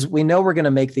much, because we know we're going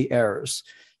to make the errors.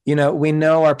 We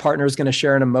know our partner is going to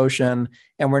share an emotion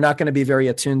and we're not going to be very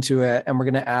attuned to it. And we're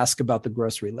going to ask about the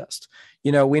grocery list.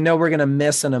 We know we're going to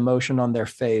miss an emotion on their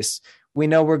face. We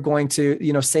know we're going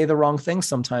to, say the wrong things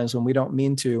sometimes when we don't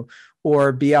mean to,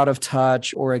 or be out of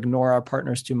touch or ignore our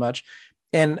partners too much.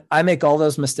 And I make all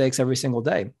those mistakes every single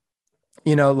day,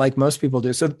 like most people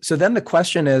do. So then the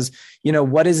question is,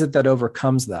 what is it that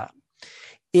overcomes that?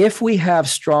 If we have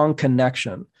strong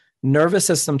connection, nervous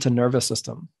system to nervous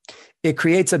system, it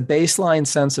creates a baseline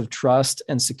sense of trust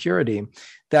and security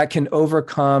that can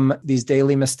overcome these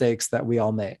daily mistakes that we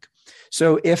all make.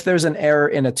 So if there's an error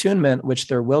in attunement, which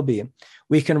there will be,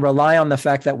 we can rely on the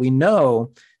fact that we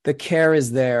know the care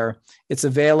is there, it's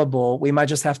available. We might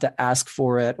just have to ask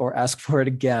for it or ask for it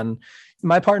again.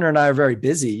 My partner and I are very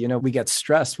busy. We get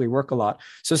stressed, we work a lot.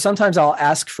 So sometimes I'll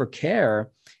ask for care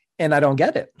and I don't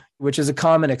get it, which is a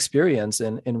common experience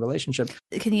in relationship.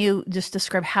 Can you just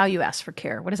describe how you ask for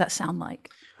care? What does that sound like?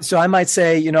 So I might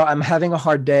say, I'm having a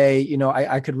hard day.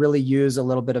 I could really use a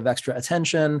little bit of extra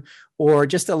attention or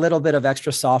just a little bit of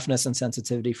extra softness and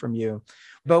sensitivity from you.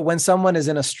 But when someone is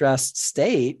in a stressed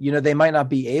state, they might not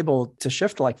be able to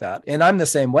shift like that. And I'm the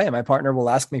same way. My partner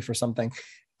will ask me for something.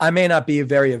 I may not be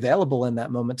very available in that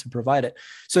moment to provide it.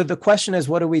 So the question is,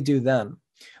 what do we do then?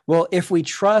 Well, if we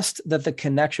trust that the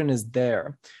connection is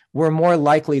there, we're more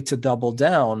likely to double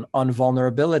down on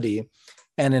vulnerability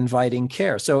and inviting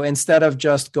care. So instead of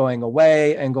just going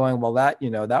away and going, well,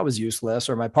 that was useless,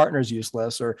 or my partner's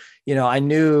useless, or, I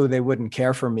knew they wouldn't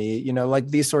care for me, like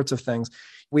these sorts of things,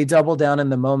 we double down in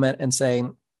the moment and say,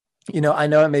 I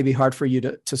know it may be hard for you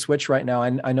to switch right now.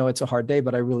 And I know it's a hard day,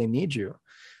 but I really need you.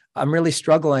 I'm really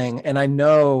struggling. And I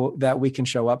know that we can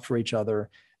show up for each other.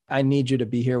 I need you to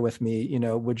be here with me.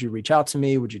 Would you reach out to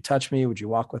me? Would you touch me? Would you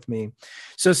walk with me?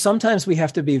 So sometimes we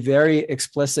have to be very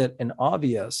explicit and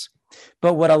obvious.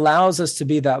 But what allows us to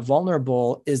be that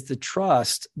vulnerable is the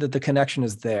trust that the connection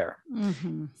is there.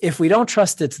 Mm-hmm. If we don't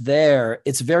trust it's there,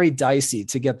 it's very dicey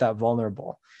to get that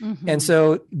vulnerable. Mm-hmm. And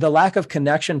so the lack of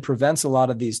connection prevents a lot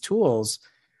of these tools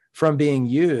from being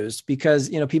used because,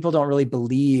 people don't really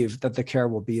believe that the care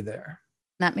will be there.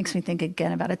 That makes me think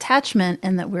again about attachment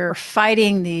and that we're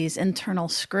fighting these internal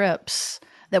scripts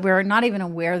that we're not even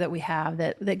aware that we have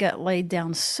that get laid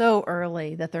down so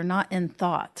early that they're not in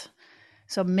thought.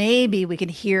 So maybe we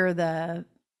could hear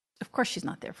of course she's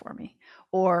not there for me,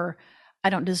 or I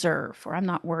don't deserve, or I'm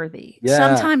not worthy. Yeah.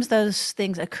 Sometimes those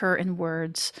things occur in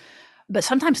words, but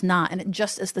sometimes not. And it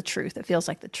just is the truth. It feels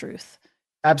like the truth.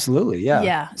 Absolutely. Yeah.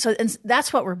 Yeah. So and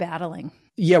that's what we're battling.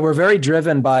 Yeah. We're very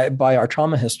driven by our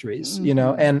trauma histories,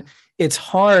 mm-hmm. And it's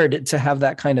hard to have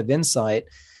that kind of insight.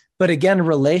 But again,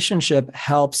 relationship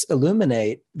helps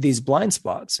illuminate these blind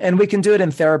spots. And we can do it in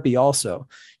therapy also.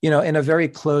 In a very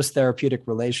close therapeutic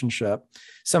relationship,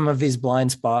 some of these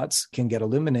blind spots can get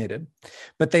illuminated.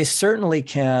 But they certainly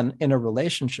can in a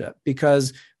relationship,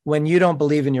 because when you don't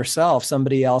believe in yourself,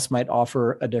 somebody else might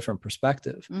offer a different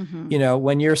perspective. Mm-hmm.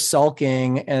 When you're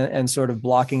sulking and sort of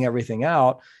blocking everything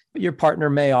out, your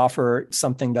partner may offer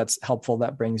something that's helpful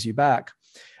that brings you back.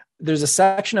 There's a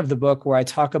section of the book where I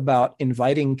talk about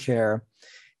inviting care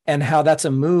and how that's a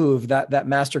move that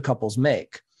master couples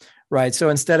make, right? So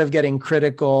instead of getting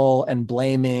critical and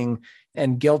blaming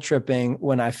and guilt tripping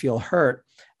when I feel hurt,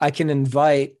 I can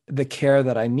invite the care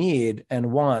that I need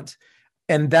and want.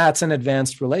 And that's an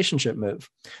advanced relationship move.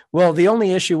 Well, the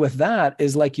only issue with that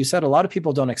is, like you said, a lot of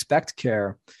people don't expect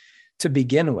care to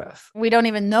begin with. We don't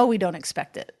even know we don't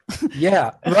expect it.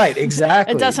 Yeah, right.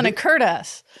 Exactly. It doesn't occur to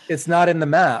us. It's not in the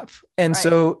map. And right.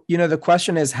 So, the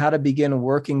question is how to begin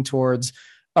working towards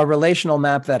a relational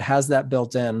map that has that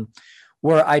built in,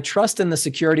 where I trust in the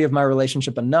security of my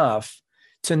relationship enough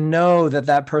to know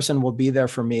that person will be there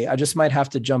for me. I just might have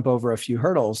to jump over a few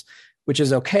hurdles, which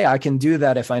is okay. I can do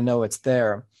that if I know it's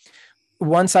there.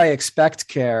 Once I expect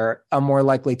care, I'm more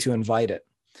likely to invite it.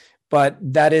 But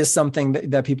that is something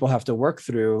that people have to work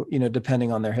through,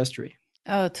 depending on their history.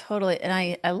 Oh, totally.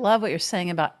 And I love what you're saying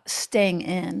about staying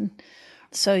in.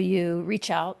 So you reach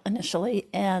out initially,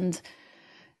 and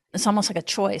it's almost like a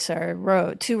choice or a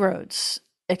road, two roads.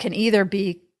 It can either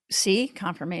be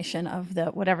confirmation of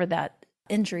whatever that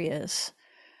injury is.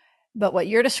 But what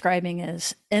you're describing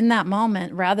is in that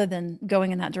moment, rather than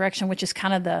going in that direction, which is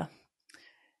kind of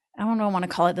I don't know, I want to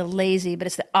call it the lazy, but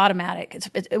it's the automatic.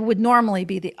 It would normally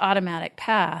be the automatic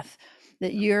path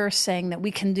that you're saying that we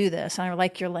can do this. And I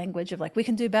like your language of like, we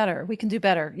can do better.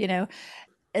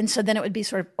 And so then it would be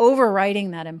sort of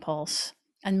overriding that impulse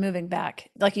and moving back.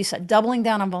 Like you said, doubling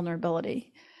down on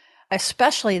vulnerability,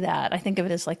 especially that. I think of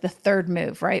it as like the third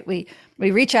move, right? We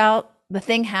reach out, the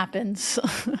thing happens.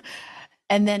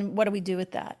 And then what do we do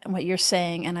with that? And what you're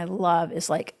saying, and I love, is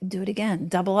like, do it again,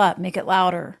 double up, make it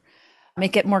louder.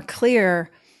 Make it more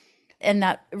clear, and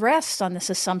that rests on this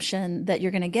assumption that you're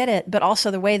going to get it, but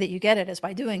also the way that you get it is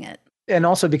by doing it. And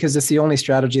also because it's the only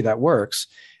strategy that works.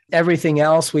 Everything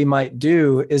else we might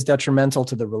do is detrimental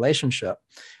to the relationship.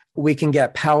 We can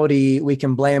get pouty, we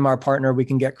can blame our partner, we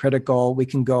can get critical, we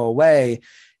can go away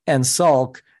and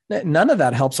sulk. None of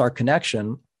that helps our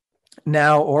connection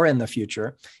now or in the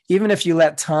future. Even if you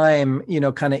let time,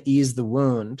 kind of ease the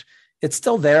wound, it's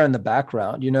still there in the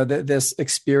background, this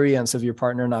experience of your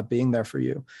partner not being there for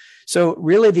you. So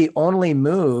really the only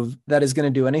move that is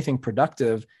going to do anything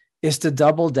productive is to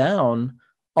double down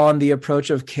on the approach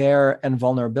of care and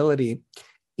vulnerability,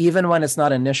 even when it's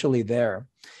not initially there.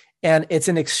 And it's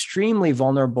an extremely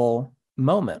vulnerable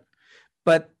moment.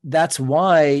 But that's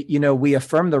why, we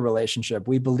affirm the relationship.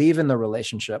 We believe in the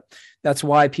relationship. That's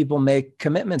why people make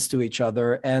commitments to each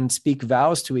other and speak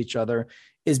vows to each other,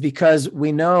 is because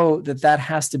we know that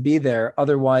has to be there.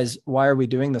 Otherwise, why are we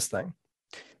doing this thing?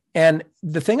 And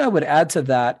the thing I would add to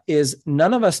that is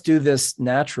none of us do this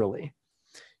naturally.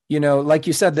 Like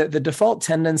you said, the default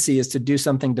tendency is to do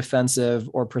something defensive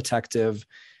or protective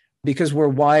because we're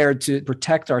wired to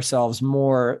protect ourselves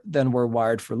more than we're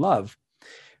wired for love.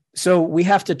 So we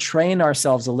have to train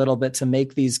ourselves a little bit to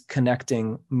make these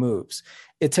connecting moves.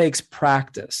 It takes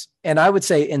practice, and I would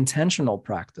say intentional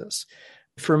practice.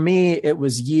 For me, it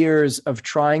was years of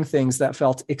trying things that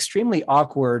felt extremely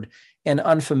awkward and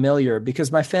unfamiliar because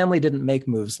my family didn't make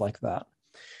moves like that.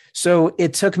 So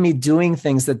it took me doing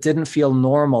things that didn't feel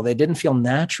normal. They didn't feel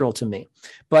natural to me,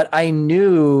 but I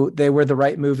knew they were the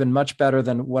right move and much better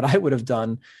than what I would have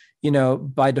done,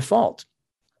 by default.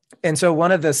 And so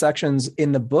one of the sections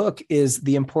in the book is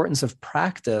the importance of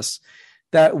practice,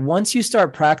 that once you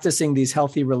start practicing these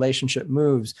healthy relationship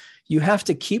moves, you have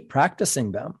to keep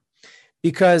practicing them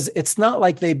because it's not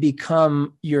like they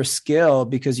become your skill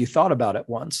because you thought about it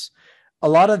once. A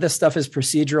lot of this stuff is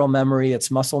procedural memory.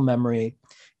 It's muscle memory.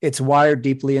 It's wired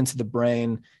deeply into the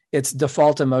brain. It's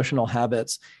default emotional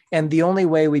habits. And the only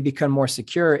way we become more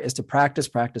secure is to practice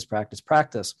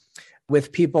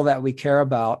with people that we care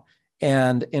about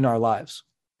and in our lives.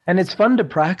 And it's fun to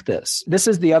practice. This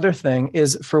is the other thing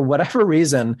is, for whatever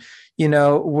reason,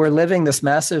 we're living this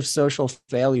massive social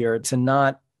failure to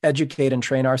not educate and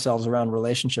train ourselves around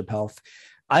relationship health.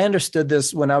 I understood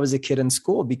this when I was a kid in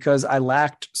school because I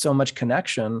lacked so much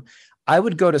connection. I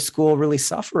would go to school really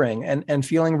suffering and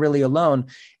feeling really alone.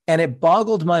 And it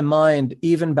boggled my mind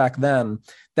even back then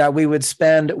that we would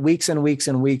spend weeks and weeks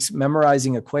and weeks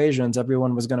memorizing equations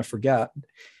everyone was going to forget.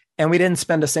 And we didn't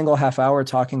spend a single half hour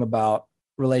talking about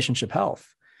relationship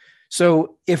health.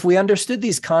 So if we understood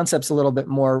these concepts a little bit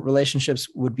more, relationships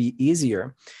would be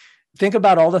easier. Think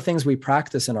about all the things we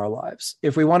practice in our lives.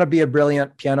 If we want to be a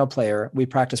brilliant piano player, we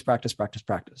practice.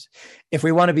 If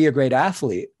we want to be a great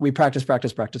athlete, we practice.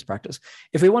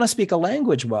 If we want to speak a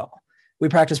language well, we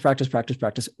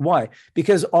practice. Why?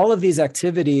 Because all of these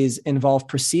activities involve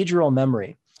procedural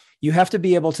memory. You have to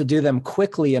be able to do them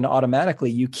quickly and automatically.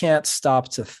 You can't stop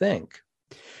to think.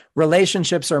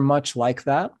 Relationships are much like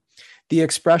that. The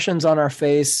expressions on our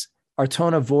face, our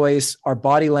tone of voice, our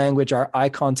body language, our eye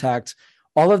contact,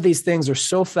 all of these things are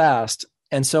so fast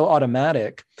and so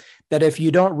automatic that if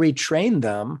you don't retrain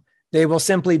them, they will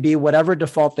simply be whatever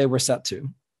default they were set to,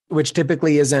 which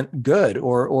typically isn't good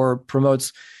or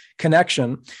promotes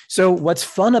connection. So what's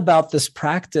fun about this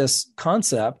practice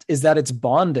concept is that it's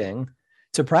bonding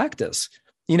to practice.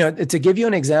 To give you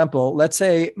an example, let's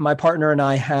say my partner and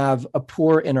I have a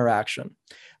poor interaction.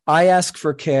 I ask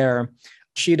for care.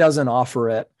 She doesn't offer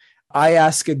it. I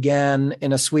ask again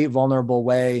in a sweet, vulnerable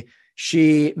way.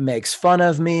 She makes fun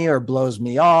of me or blows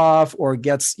me off or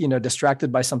gets,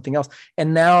 distracted by something else.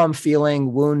 And now I'm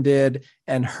feeling wounded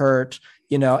and hurt,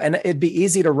 and it'd be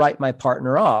easy to write my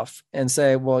partner off and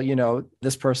say, well,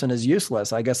 this person is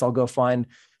useless. I guess I'll go find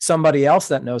somebody else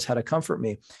that knows how to comfort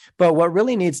me. But what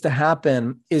really needs to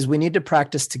happen is we need to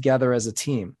practice together as a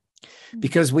team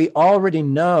because we already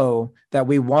know that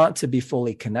we want to be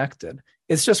fully connected.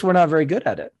 It's just we're not very good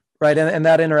at it, right? And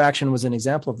that interaction was an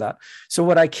example of that. So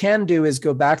what I can do is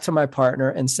go back to my partner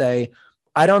and say,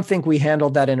 I don't think we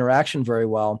handled that interaction very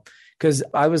well because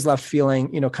I was left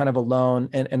feeling, kind of alone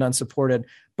and unsupported.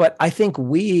 But I think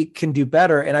we can do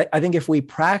better. And I think if we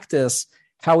practice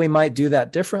how we might do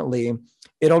that differently,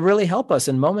 it'll really help us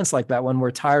in moments like that when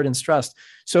we're tired and stressed.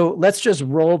 So let's just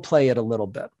role play it a little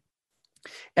bit.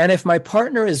 And if my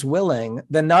partner is willing,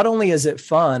 then not only is it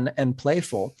fun and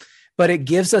playful, but it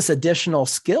gives us additional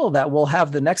skill that we'll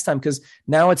have the next time because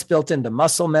now it's built into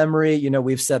muscle memory. You know,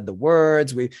 we've said the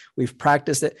words, we've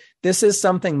practiced it. This is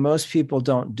something most people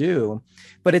don't do,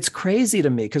 but it's crazy to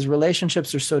me because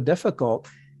relationships are so difficult.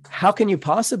 How can you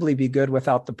possibly be good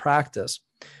without the practice?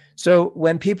 So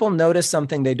when people notice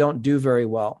something they don't do very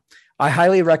well, I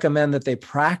highly recommend that they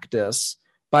practice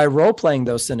by role-playing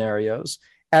those scenarios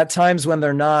at times when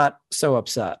they're not so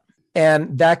upset.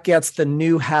 And that gets the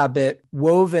new habit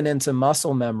woven into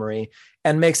muscle memory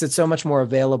and makes it so much more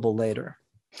available later.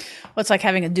 Well, it's like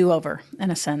having a do-over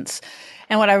in a sense.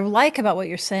 And what I like about what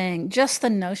you're saying, just the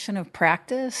notion of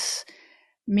practice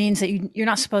means that you're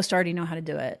not supposed to already know how to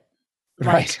do it.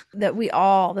 Right. That we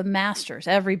all, the masters,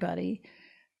 everybody,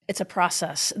 it's a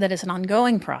process that is an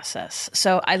ongoing process.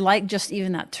 So I like just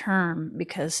even that term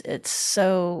because it's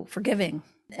so forgiving.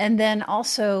 And then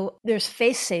also there's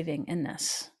face saving in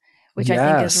this, which I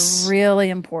think is really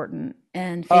important.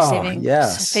 and Oh,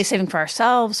 yes. face saving for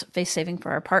ourselves, face saving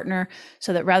for our partner,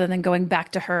 so that rather than going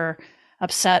back to her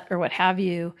upset or what have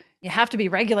you, you have to be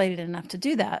regulated enough to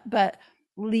do that, but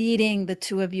leading the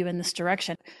two of you in this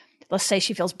direction. Let's say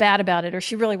she feels bad about it, or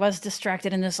she really was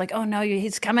distracted and is like, oh no,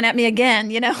 he's coming at me again,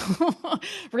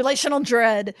 relational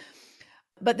dread.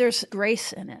 But there's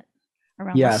grace in it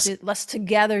around, Yes. let's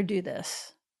together do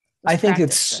this. I think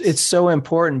it's so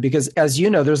important because, as you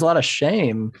know, there's a lot of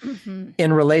shame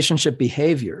in relationship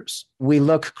behaviors. We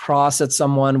look cross at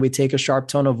someone, we take a sharp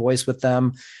tone of voice with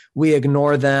them, we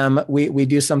ignore them, we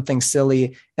do something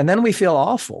silly, and then we feel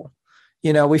awful.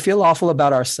 We feel awful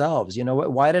about ourselves.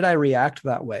 Why did I react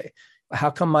that way? How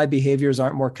come my behaviors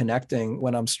aren't more connecting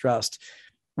when I'm stressed?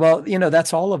 Well,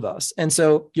 that's all of us. And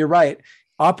so you're right.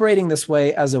 Operating this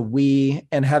way as a we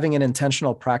and having an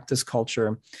intentional practice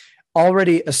culture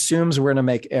already assumes we're going to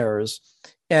make errors.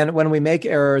 And when we make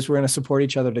errors, we're going to support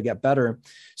each other to get better.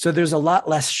 So there's a lot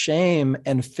less shame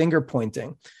and finger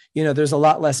pointing. There's a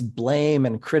lot less blame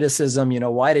and criticism.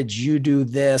 Why did you do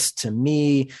this to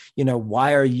me?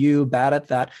 Why are you bad at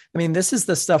that? I mean, this is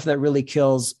the stuff that really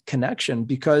kills connection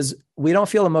because we don't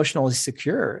feel emotionally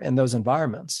secure in those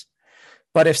environments.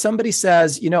 But if somebody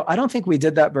says, I don't think we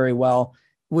did that very well,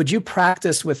 would you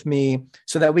practice with me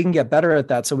so that we can get better at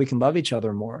that so we can love each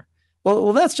other more?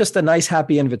 Well, that's just a nice,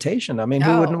 happy invitation. I mean,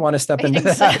 who wouldn't want to step into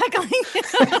that? Exactly.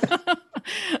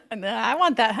 I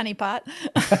want that honeypot.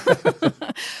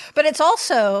 But it's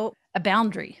also a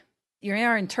boundary. You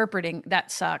are interpreting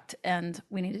that sucked and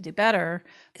we need to do better.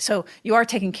 So you are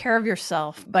taking care of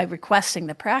yourself by requesting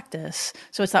the practice.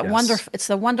 So it's that it's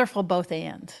the wonderful both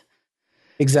and.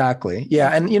 Exactly. Yeah.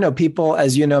 And, people,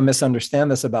 as you know,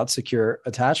 misunderstand this about secure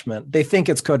attachment. They think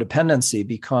it's codependency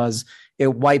because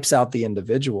it wipes out the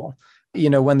individual,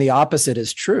 when the opposite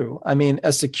is true. I mean,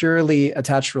 a securely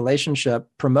attached relationship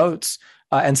promotes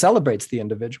and celebrates the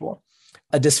individual.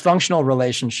 A dysfunctional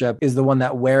relationship is the one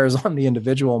that wears on the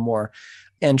individual more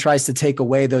and tries to take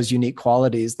away those unique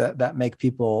qualities that make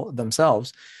people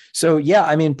themselves. So, yeah,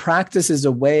 I mean, practice is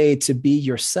a way to be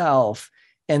yourself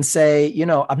and say,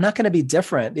 I'm not going to be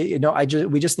different.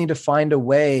 We just need to find a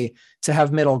way to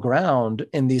have middle ground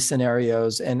in these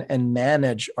scenarios and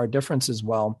manage our differences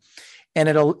well. And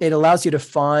it allows you to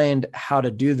find how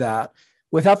to do that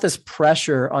without this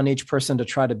pressure on each person to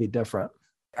try to be different.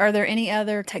 Are there any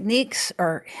other techniques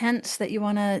or hints that you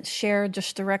want to share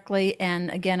just directly?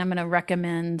 And again, I'm going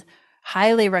to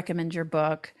highly recommend your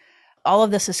book. All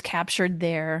of this is captured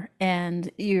there,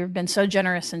 and you've been so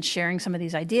generous in sharing some of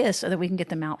these ideas so that we can get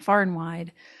them out far and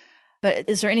wide. But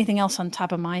is there anything else on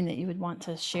top of mind that you would want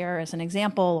to share as an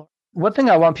example? One thing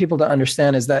I want people to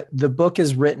understand is that the book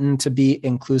is written to be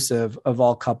inclusive of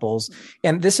all couples.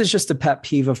 And this is just a pet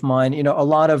peeve of mine. A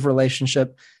lot of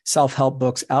relationship self-help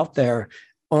books out there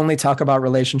only talk about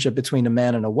relationship between a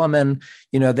man and a woman.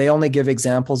 They only give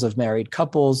examples of married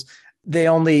couples. They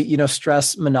only,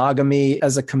 stress monogamy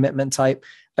as a commitment type.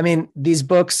 I mean, these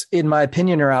books, in my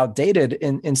opinion, are outdated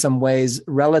in some ways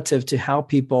relative to how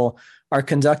people are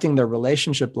conducting their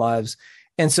relationship lives.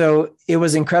 And so it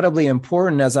was incredibly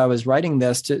important as I was writing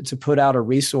this to put out a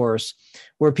resource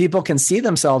where people can see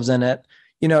themselves in it,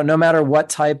 no matter what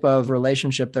type of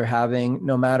relationship they're having,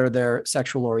 no matter their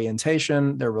sexual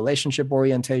orientation, their relationship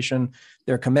orientation,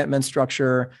 their commitment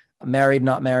structure, married,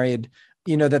 not married,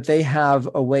 that they have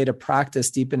a way to practice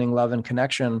deepening love and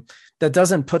connection that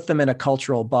doesn't put them in a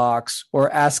cultural box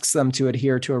or asks them to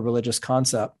adhere to a religious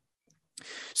concept.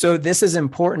 So this is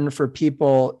important for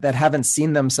people that haven't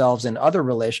seen themselves in other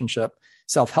relationship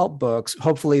self-help books.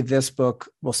 Hopefully this book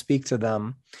will speak to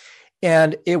them.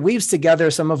 And it weaves together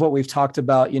some of what we've talked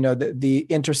about, the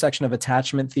intersection of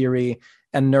attachment theory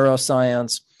and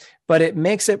neuroscience, but it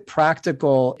makes it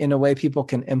practical in a way people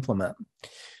can implement.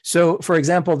 So, for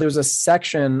example, there's a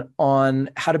section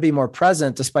on how to be more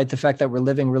present, despite the fact that we're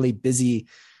living really busy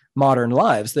modern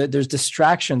lives. There's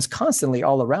distractions constantly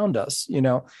all around us,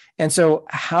 And so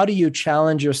how do you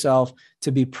challenge yourself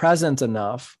to be present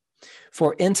enough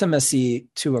for intimacy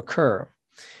to occur?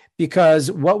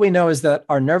 Because what we know is that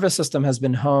our nervous system has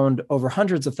been honed over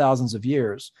hundreds of thousands of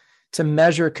years to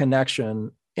measure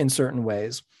connection in certain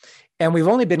ways. And we've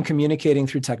only been communicating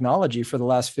through technology for the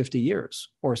last 50 years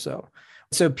or so.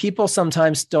 So people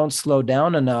sometimes don't slow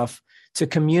down enough to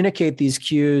communicate these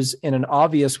cues in an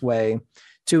obvious way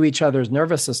to each other's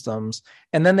nervous systems,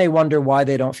 and then they wonder why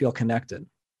they don't feel connected.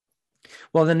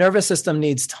 Well, the nervous system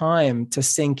needs time to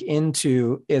sink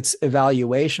into its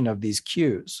evaluation of these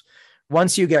cues.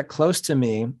 Once you get close to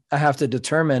me, I have to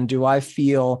determine, do I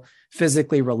feel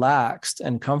physically relaxed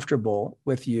and comfortable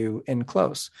with you in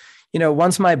close?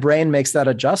 Once my brain makes that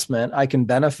adjustment, I can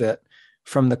benefit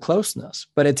from the closeness,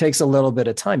 but it takes a little bit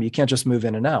of time. You can't just move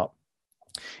in and out.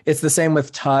 It's the same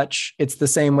with touch. It's the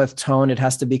same with tone. It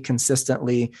has to be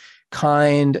consistently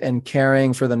kind and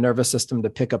caring for the nervous system to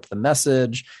pick up the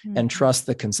message and trust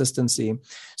the consistency.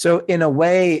 So in a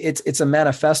way, it's a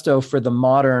manifesto for the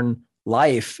modern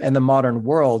life and the modern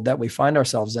world that we find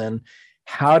ourselves in.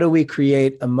 How do we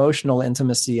create emotional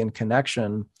intimacy and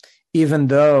connection, even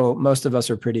though most of us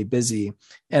are pretty busy?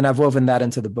 And I've woven that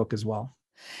into the book as well.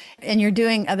 And you're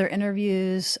doing other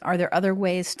interviews. Are there other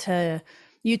ways to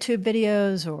YouTube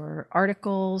videos or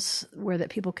articles where that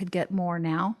people could get more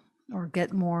now or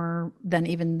get more than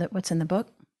even what's in the book?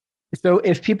 So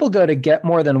if people go to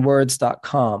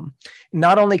getmorethanwords.com,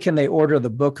 not only can they order the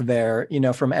book there,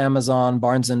 from Amazon,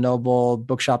 Barnes and Noble,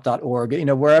 bookshop.org,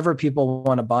 wherever people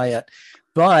want to buy it,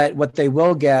 but what they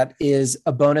will get is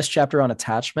a bonus chapter on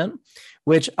attachment,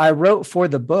 which I wrote for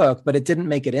the book, but it didn't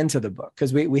make it into the book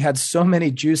because we had so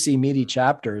many juicy, meaty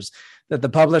chapters that the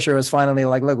publisher was finally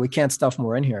like, look, we can't stuff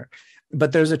more in here.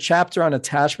 But there's a chapter on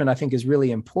attachment I think is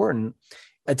really important.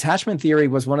 Attachment theory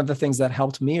was one of the things that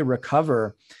helped me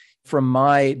recover from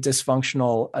my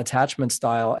dysfunctional attachment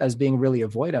style as being really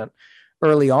avoidant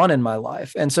early on in my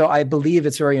life. And so I believe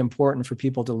it's very important for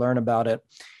people to learn about it.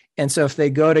 And so if they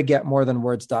go to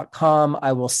getmorethanwords.com,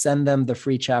 I will send them the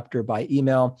free chapter by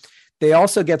email. They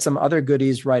also get some other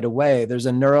goodies right away. There's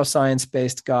a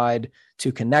neuroscience-based guide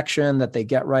to connection that they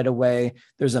get right away.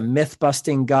 There's a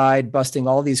myth-busting guide busting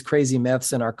all these crazy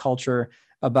myths in our culture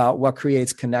about what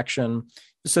creates connection.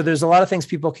 So there's a lot of things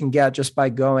people can get just by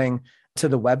going to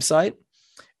the website,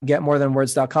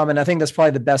 getmorethanwords.com. And I think that's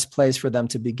probably the best place for them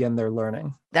to begin their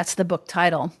learning. That's the book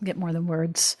title, Get More Than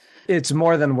Words. It's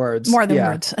more than words. More than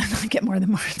words. Get more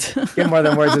than words. Get more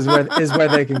than words is where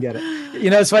they can get it.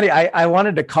 It's funny. I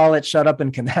wanted to call it Shut Up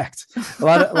and Connect. A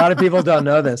lot of people don't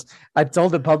know this. I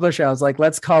told the publisher, I was like,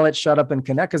 let's call it Shut Up and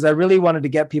Connect because I really wanted to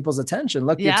get people's attention.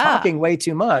 Look, you're talking way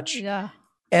too much. Yeah.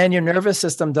 And your nervous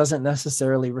system doesn't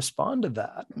necessarily respond to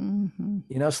that.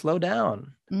 Mm-hmm. Slow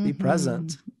down, be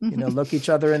present, look each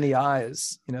other in the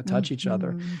eyes, touch each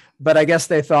other. But I guess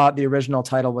they thought the original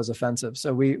title was offensive.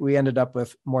 So we ended up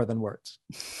with More Than Words.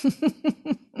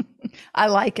 I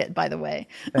like it, by the way.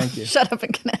 Thank you. Shut Up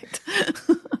and Connect.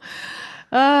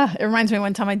 It reminds me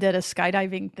one time I did a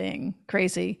skydiving thing,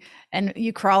 crazy. And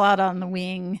you crawl out on the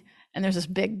wing and there's this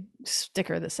big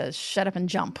sticker that says, shut up and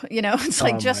jump. It's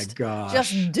like, just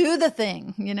do the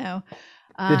thing,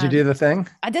 Did you do the thing?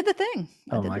 I did the thing.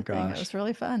 Oh my gosh. It was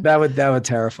really fun. That would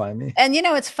terrify me. And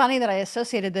it's funny that I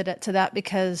associated it to that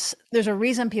because there's a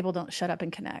reason people don't shut up and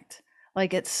connect.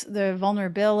 Like it's the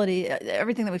vulnerability,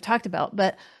 everything that we've talked about,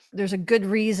 but there's a good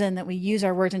reason that we use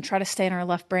our words and try to stay in our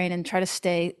left brain and try to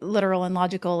stay literal and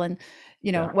logical and,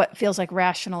 what feels like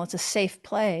rational. It's a safe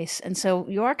place. And so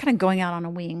you are kind of going out on a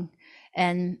wing.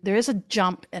 And there is a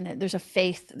jump in it. There's a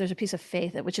piece of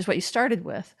faith, which is what you started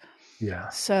with. Yeah.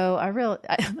 So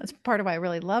that's part of why I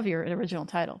really love your original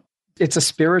title. It's a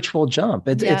spiritual jump.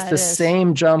 It's the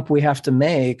same jump we have to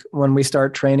make when we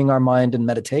start training our mind in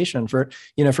meditation. For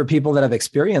people that have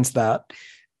experienced that,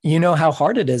 how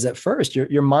hard it is at first.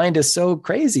 Your mind is so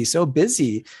crazy, so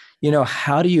busy.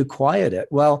 How do you quiet it?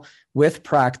 Well, with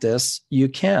practice, you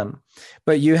can,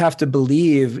 but you have to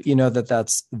believe, that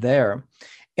that's there.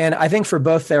 And I think for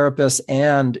both therapists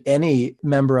and any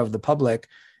member of the public,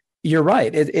 you're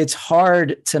right. It's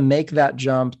hard to make that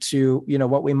jump to,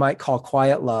 what we might call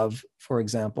quiet love, for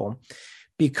example,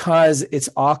 because it's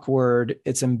awkward,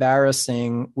 it's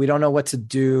embarrassing. We don't know what to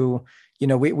do.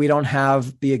 We don't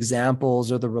have the examples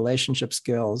or the relationship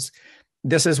skills.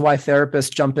 This is why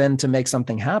therapists jump in to make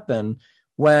something happen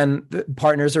when the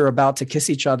partners are about to kiss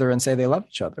each other and say they love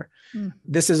each other.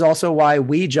 This is also why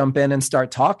we jump in and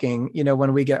start talking,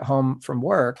 when we get home from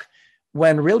work,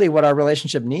 when really what our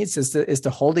relationship needs is to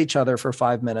hold each other for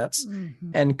 5 minutes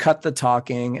and cut the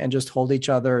talking and just hold each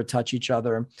other, touch each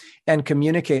other and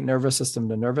communicate nervous system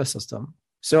to nervous system.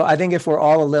 So I think if we're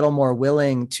all a little more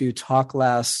willing to talk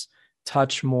less,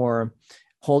 touch more,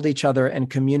 hold each other and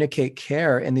communicate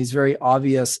care in these very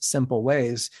obvious, simple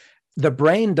ways, the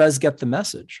brain does get the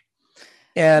message.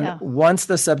 And once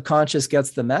the subconscious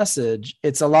gets the message,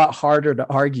 it's a lot harder to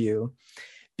argue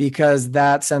because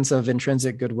that sense of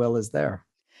intrinsic goodwill is there.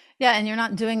 Yeah. And you're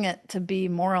not doing it to be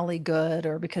morally good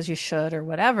or because you should or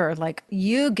whatever. Like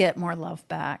you get more love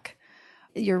back.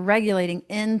 You're regulating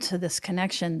into this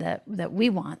connection that we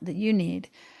want, that you need.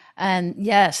 And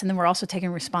yes, and then we're also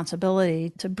taking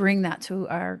responsibility to bring that to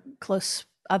our close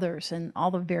others and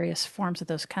all the various forms that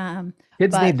those come.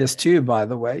 Kids need this too, by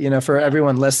the way, for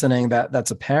everyone listening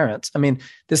that's a parent. I mean,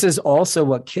 this is also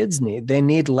what kids need. They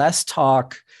need less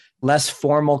talk, less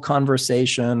formal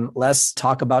conversation, less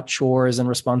talk about chores and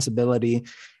responsibility,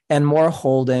 and more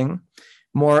holding,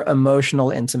 more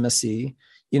emotional intimacy,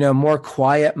 more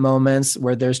quiet moments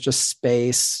where there's just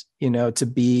space, to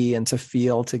be and to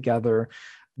feel together.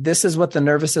 This is what the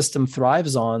nervous system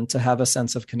thrives on, to have a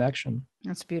sense of connection.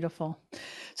 That's beautiful.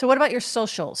 So what about your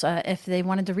socials? If they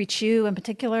wanted to reach you in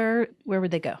particular, where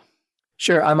would they go?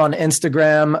 Sure. I'm on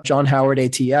Instagram, John Howard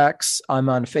ATX. I'm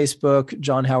on Facebook,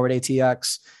 John Howard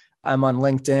ATX. I'm on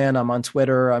LinkedIn. I'm on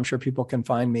Twitter. I'm sure people can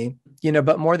find me.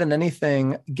 But more than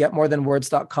anything,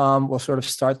 getmorethanwords.com will sort of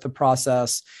start the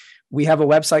process. We have a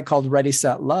website called Ready,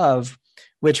 Set, Love,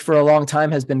 which for a long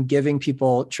time has been giving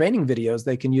people training videos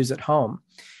they can use at home.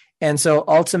 And so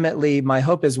ultimately, my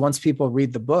hope is once people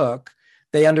read the book,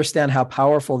 they understand how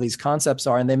powerful these concepts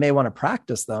are and they may want to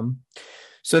practice them.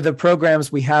 So the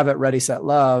programs we have at Ready, Set,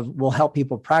 Love will help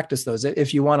people practice those.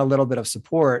 If you want a little bit of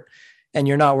support and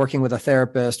you're not working with a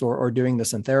therapist or doing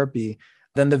this in therapy,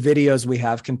 then the videos we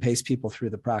have can pace people through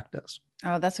the practice.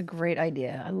 Oh, that's a great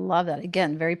idea. I love that.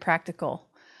 Again, very practical.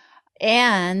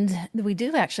 And we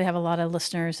do actually have a lot of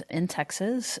listeners in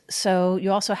Texas. So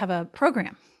you also have a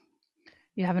program.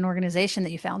 You have an organization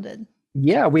that you founded.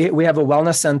 Yeah, we have a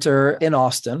wellness center in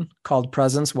Austin called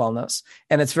Presence Wellness,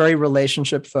 and it's very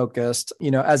relationship focused.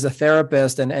 As a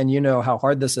therapist, and you know how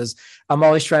hard this is, I'm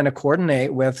always trying to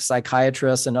coordinate with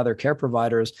psychiatrists and other care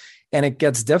providers, and it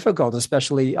gets difficult,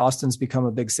 especially Austin's become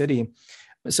a big city.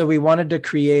 So we wanted to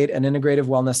create an integrative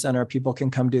wellness center. People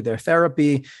can come do their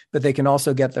therapy, but they can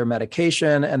also get their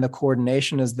medication, and the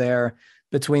coordination is there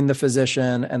between the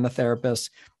physician and the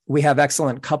therapist. We have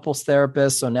excellent couples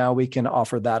therapists, so now we can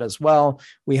offer that as well.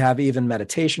 We have even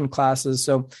meditation classes.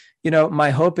 So,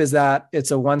 my hope is that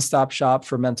it's a one-stop shop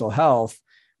for mental health,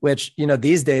 which,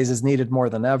 these days is needed more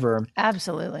than ever.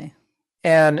 Absolutely.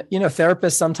 And,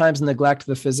 therapists sometimes neglect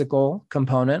the physical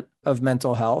component of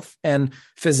mental health, and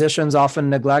physicians often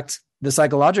neglect the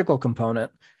psychological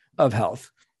component of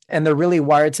health. And they're really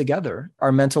wired together,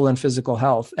 our mental and physical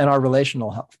health and our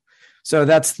relational health. So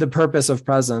that's the purpose of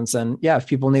Presence. And yeah, if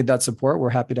people need that support, we're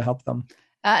happy to help them.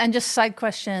 And just side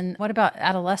question, what about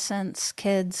adolescents,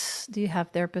 kids? Do you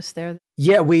have therapists there?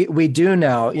 Yeah, we do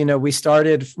now. We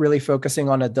started really focusing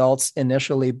on adults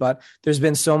initially, but there's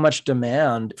been so much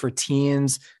demand for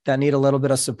teens that need a little bit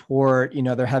of support.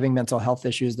 They're having mental health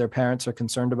issues. Their parents are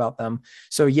concerned about them.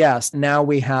 So yes, now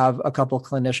we have a couple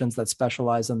clinicians that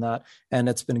specialize in that, and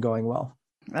it's been going well.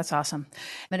 That's awesome.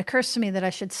 It occurs to me that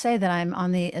I should say that I'm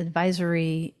on the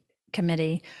advisory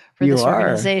committee for this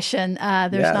organization.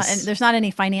 There's not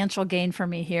any financial gain for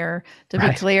me here, to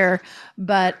be clear,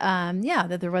 but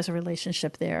that there was a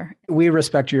relationship there. We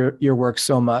respect your work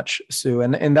so much, Sue,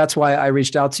 and that's why I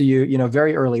reached out to you,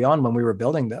 very early on when we were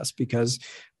building this, because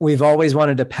we've always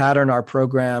wanted to pattern our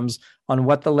programs on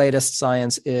what the latest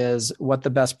science is, what the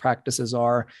best practices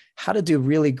are, how to do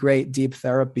really great deep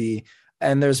therapy.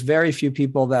 And there's very few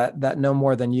people that know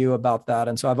more than you about that.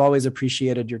 And so I've always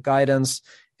appreciated your guidance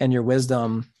and your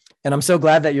wisdom. And I'm so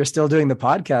glad that you're still doing the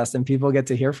podcast and people get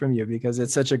to hear from you, because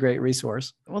it's such a great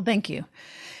resource. Well, thank you.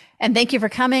 And thank you for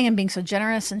coming and being so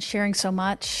generous and sharing so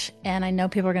much. And I know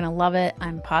people are going to love it.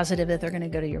 I'm positive that they're going to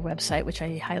go to your website, which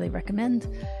I highly recommend.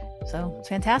 So it's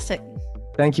fantastic.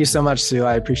 Thank you so much, Sue.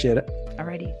 I appreciate it. All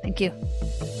righty. Thank you.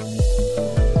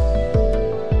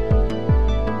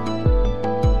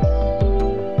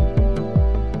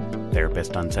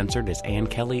 Therapist Uncensored is Ann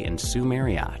Kelly and Sue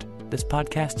Marriott. This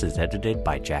podcast is edited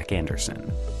by Jack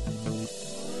Anderson.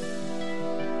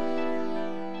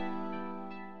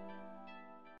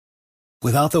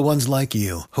 Without the ones like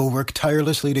you, who work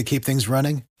tirelessly to keep things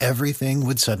running, everything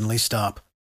would suddenly stop.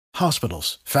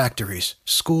 Hospitals, factories,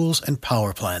 schools, and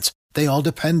power plants, they all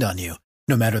depend on you.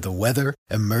 No matter the weather,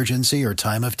 emergency, or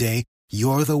time of day,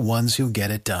 you're the ones who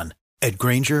get it done. At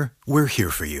Grainger, we're here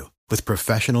for you with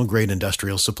professional-grade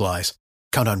industrial supplies.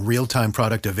 Count on real-time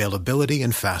product availability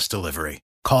and fast delivery.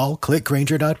 Call, click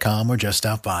Grainger.com, or just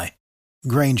stop by.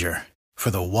 Grainger,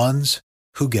 for the ones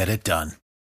who get it done.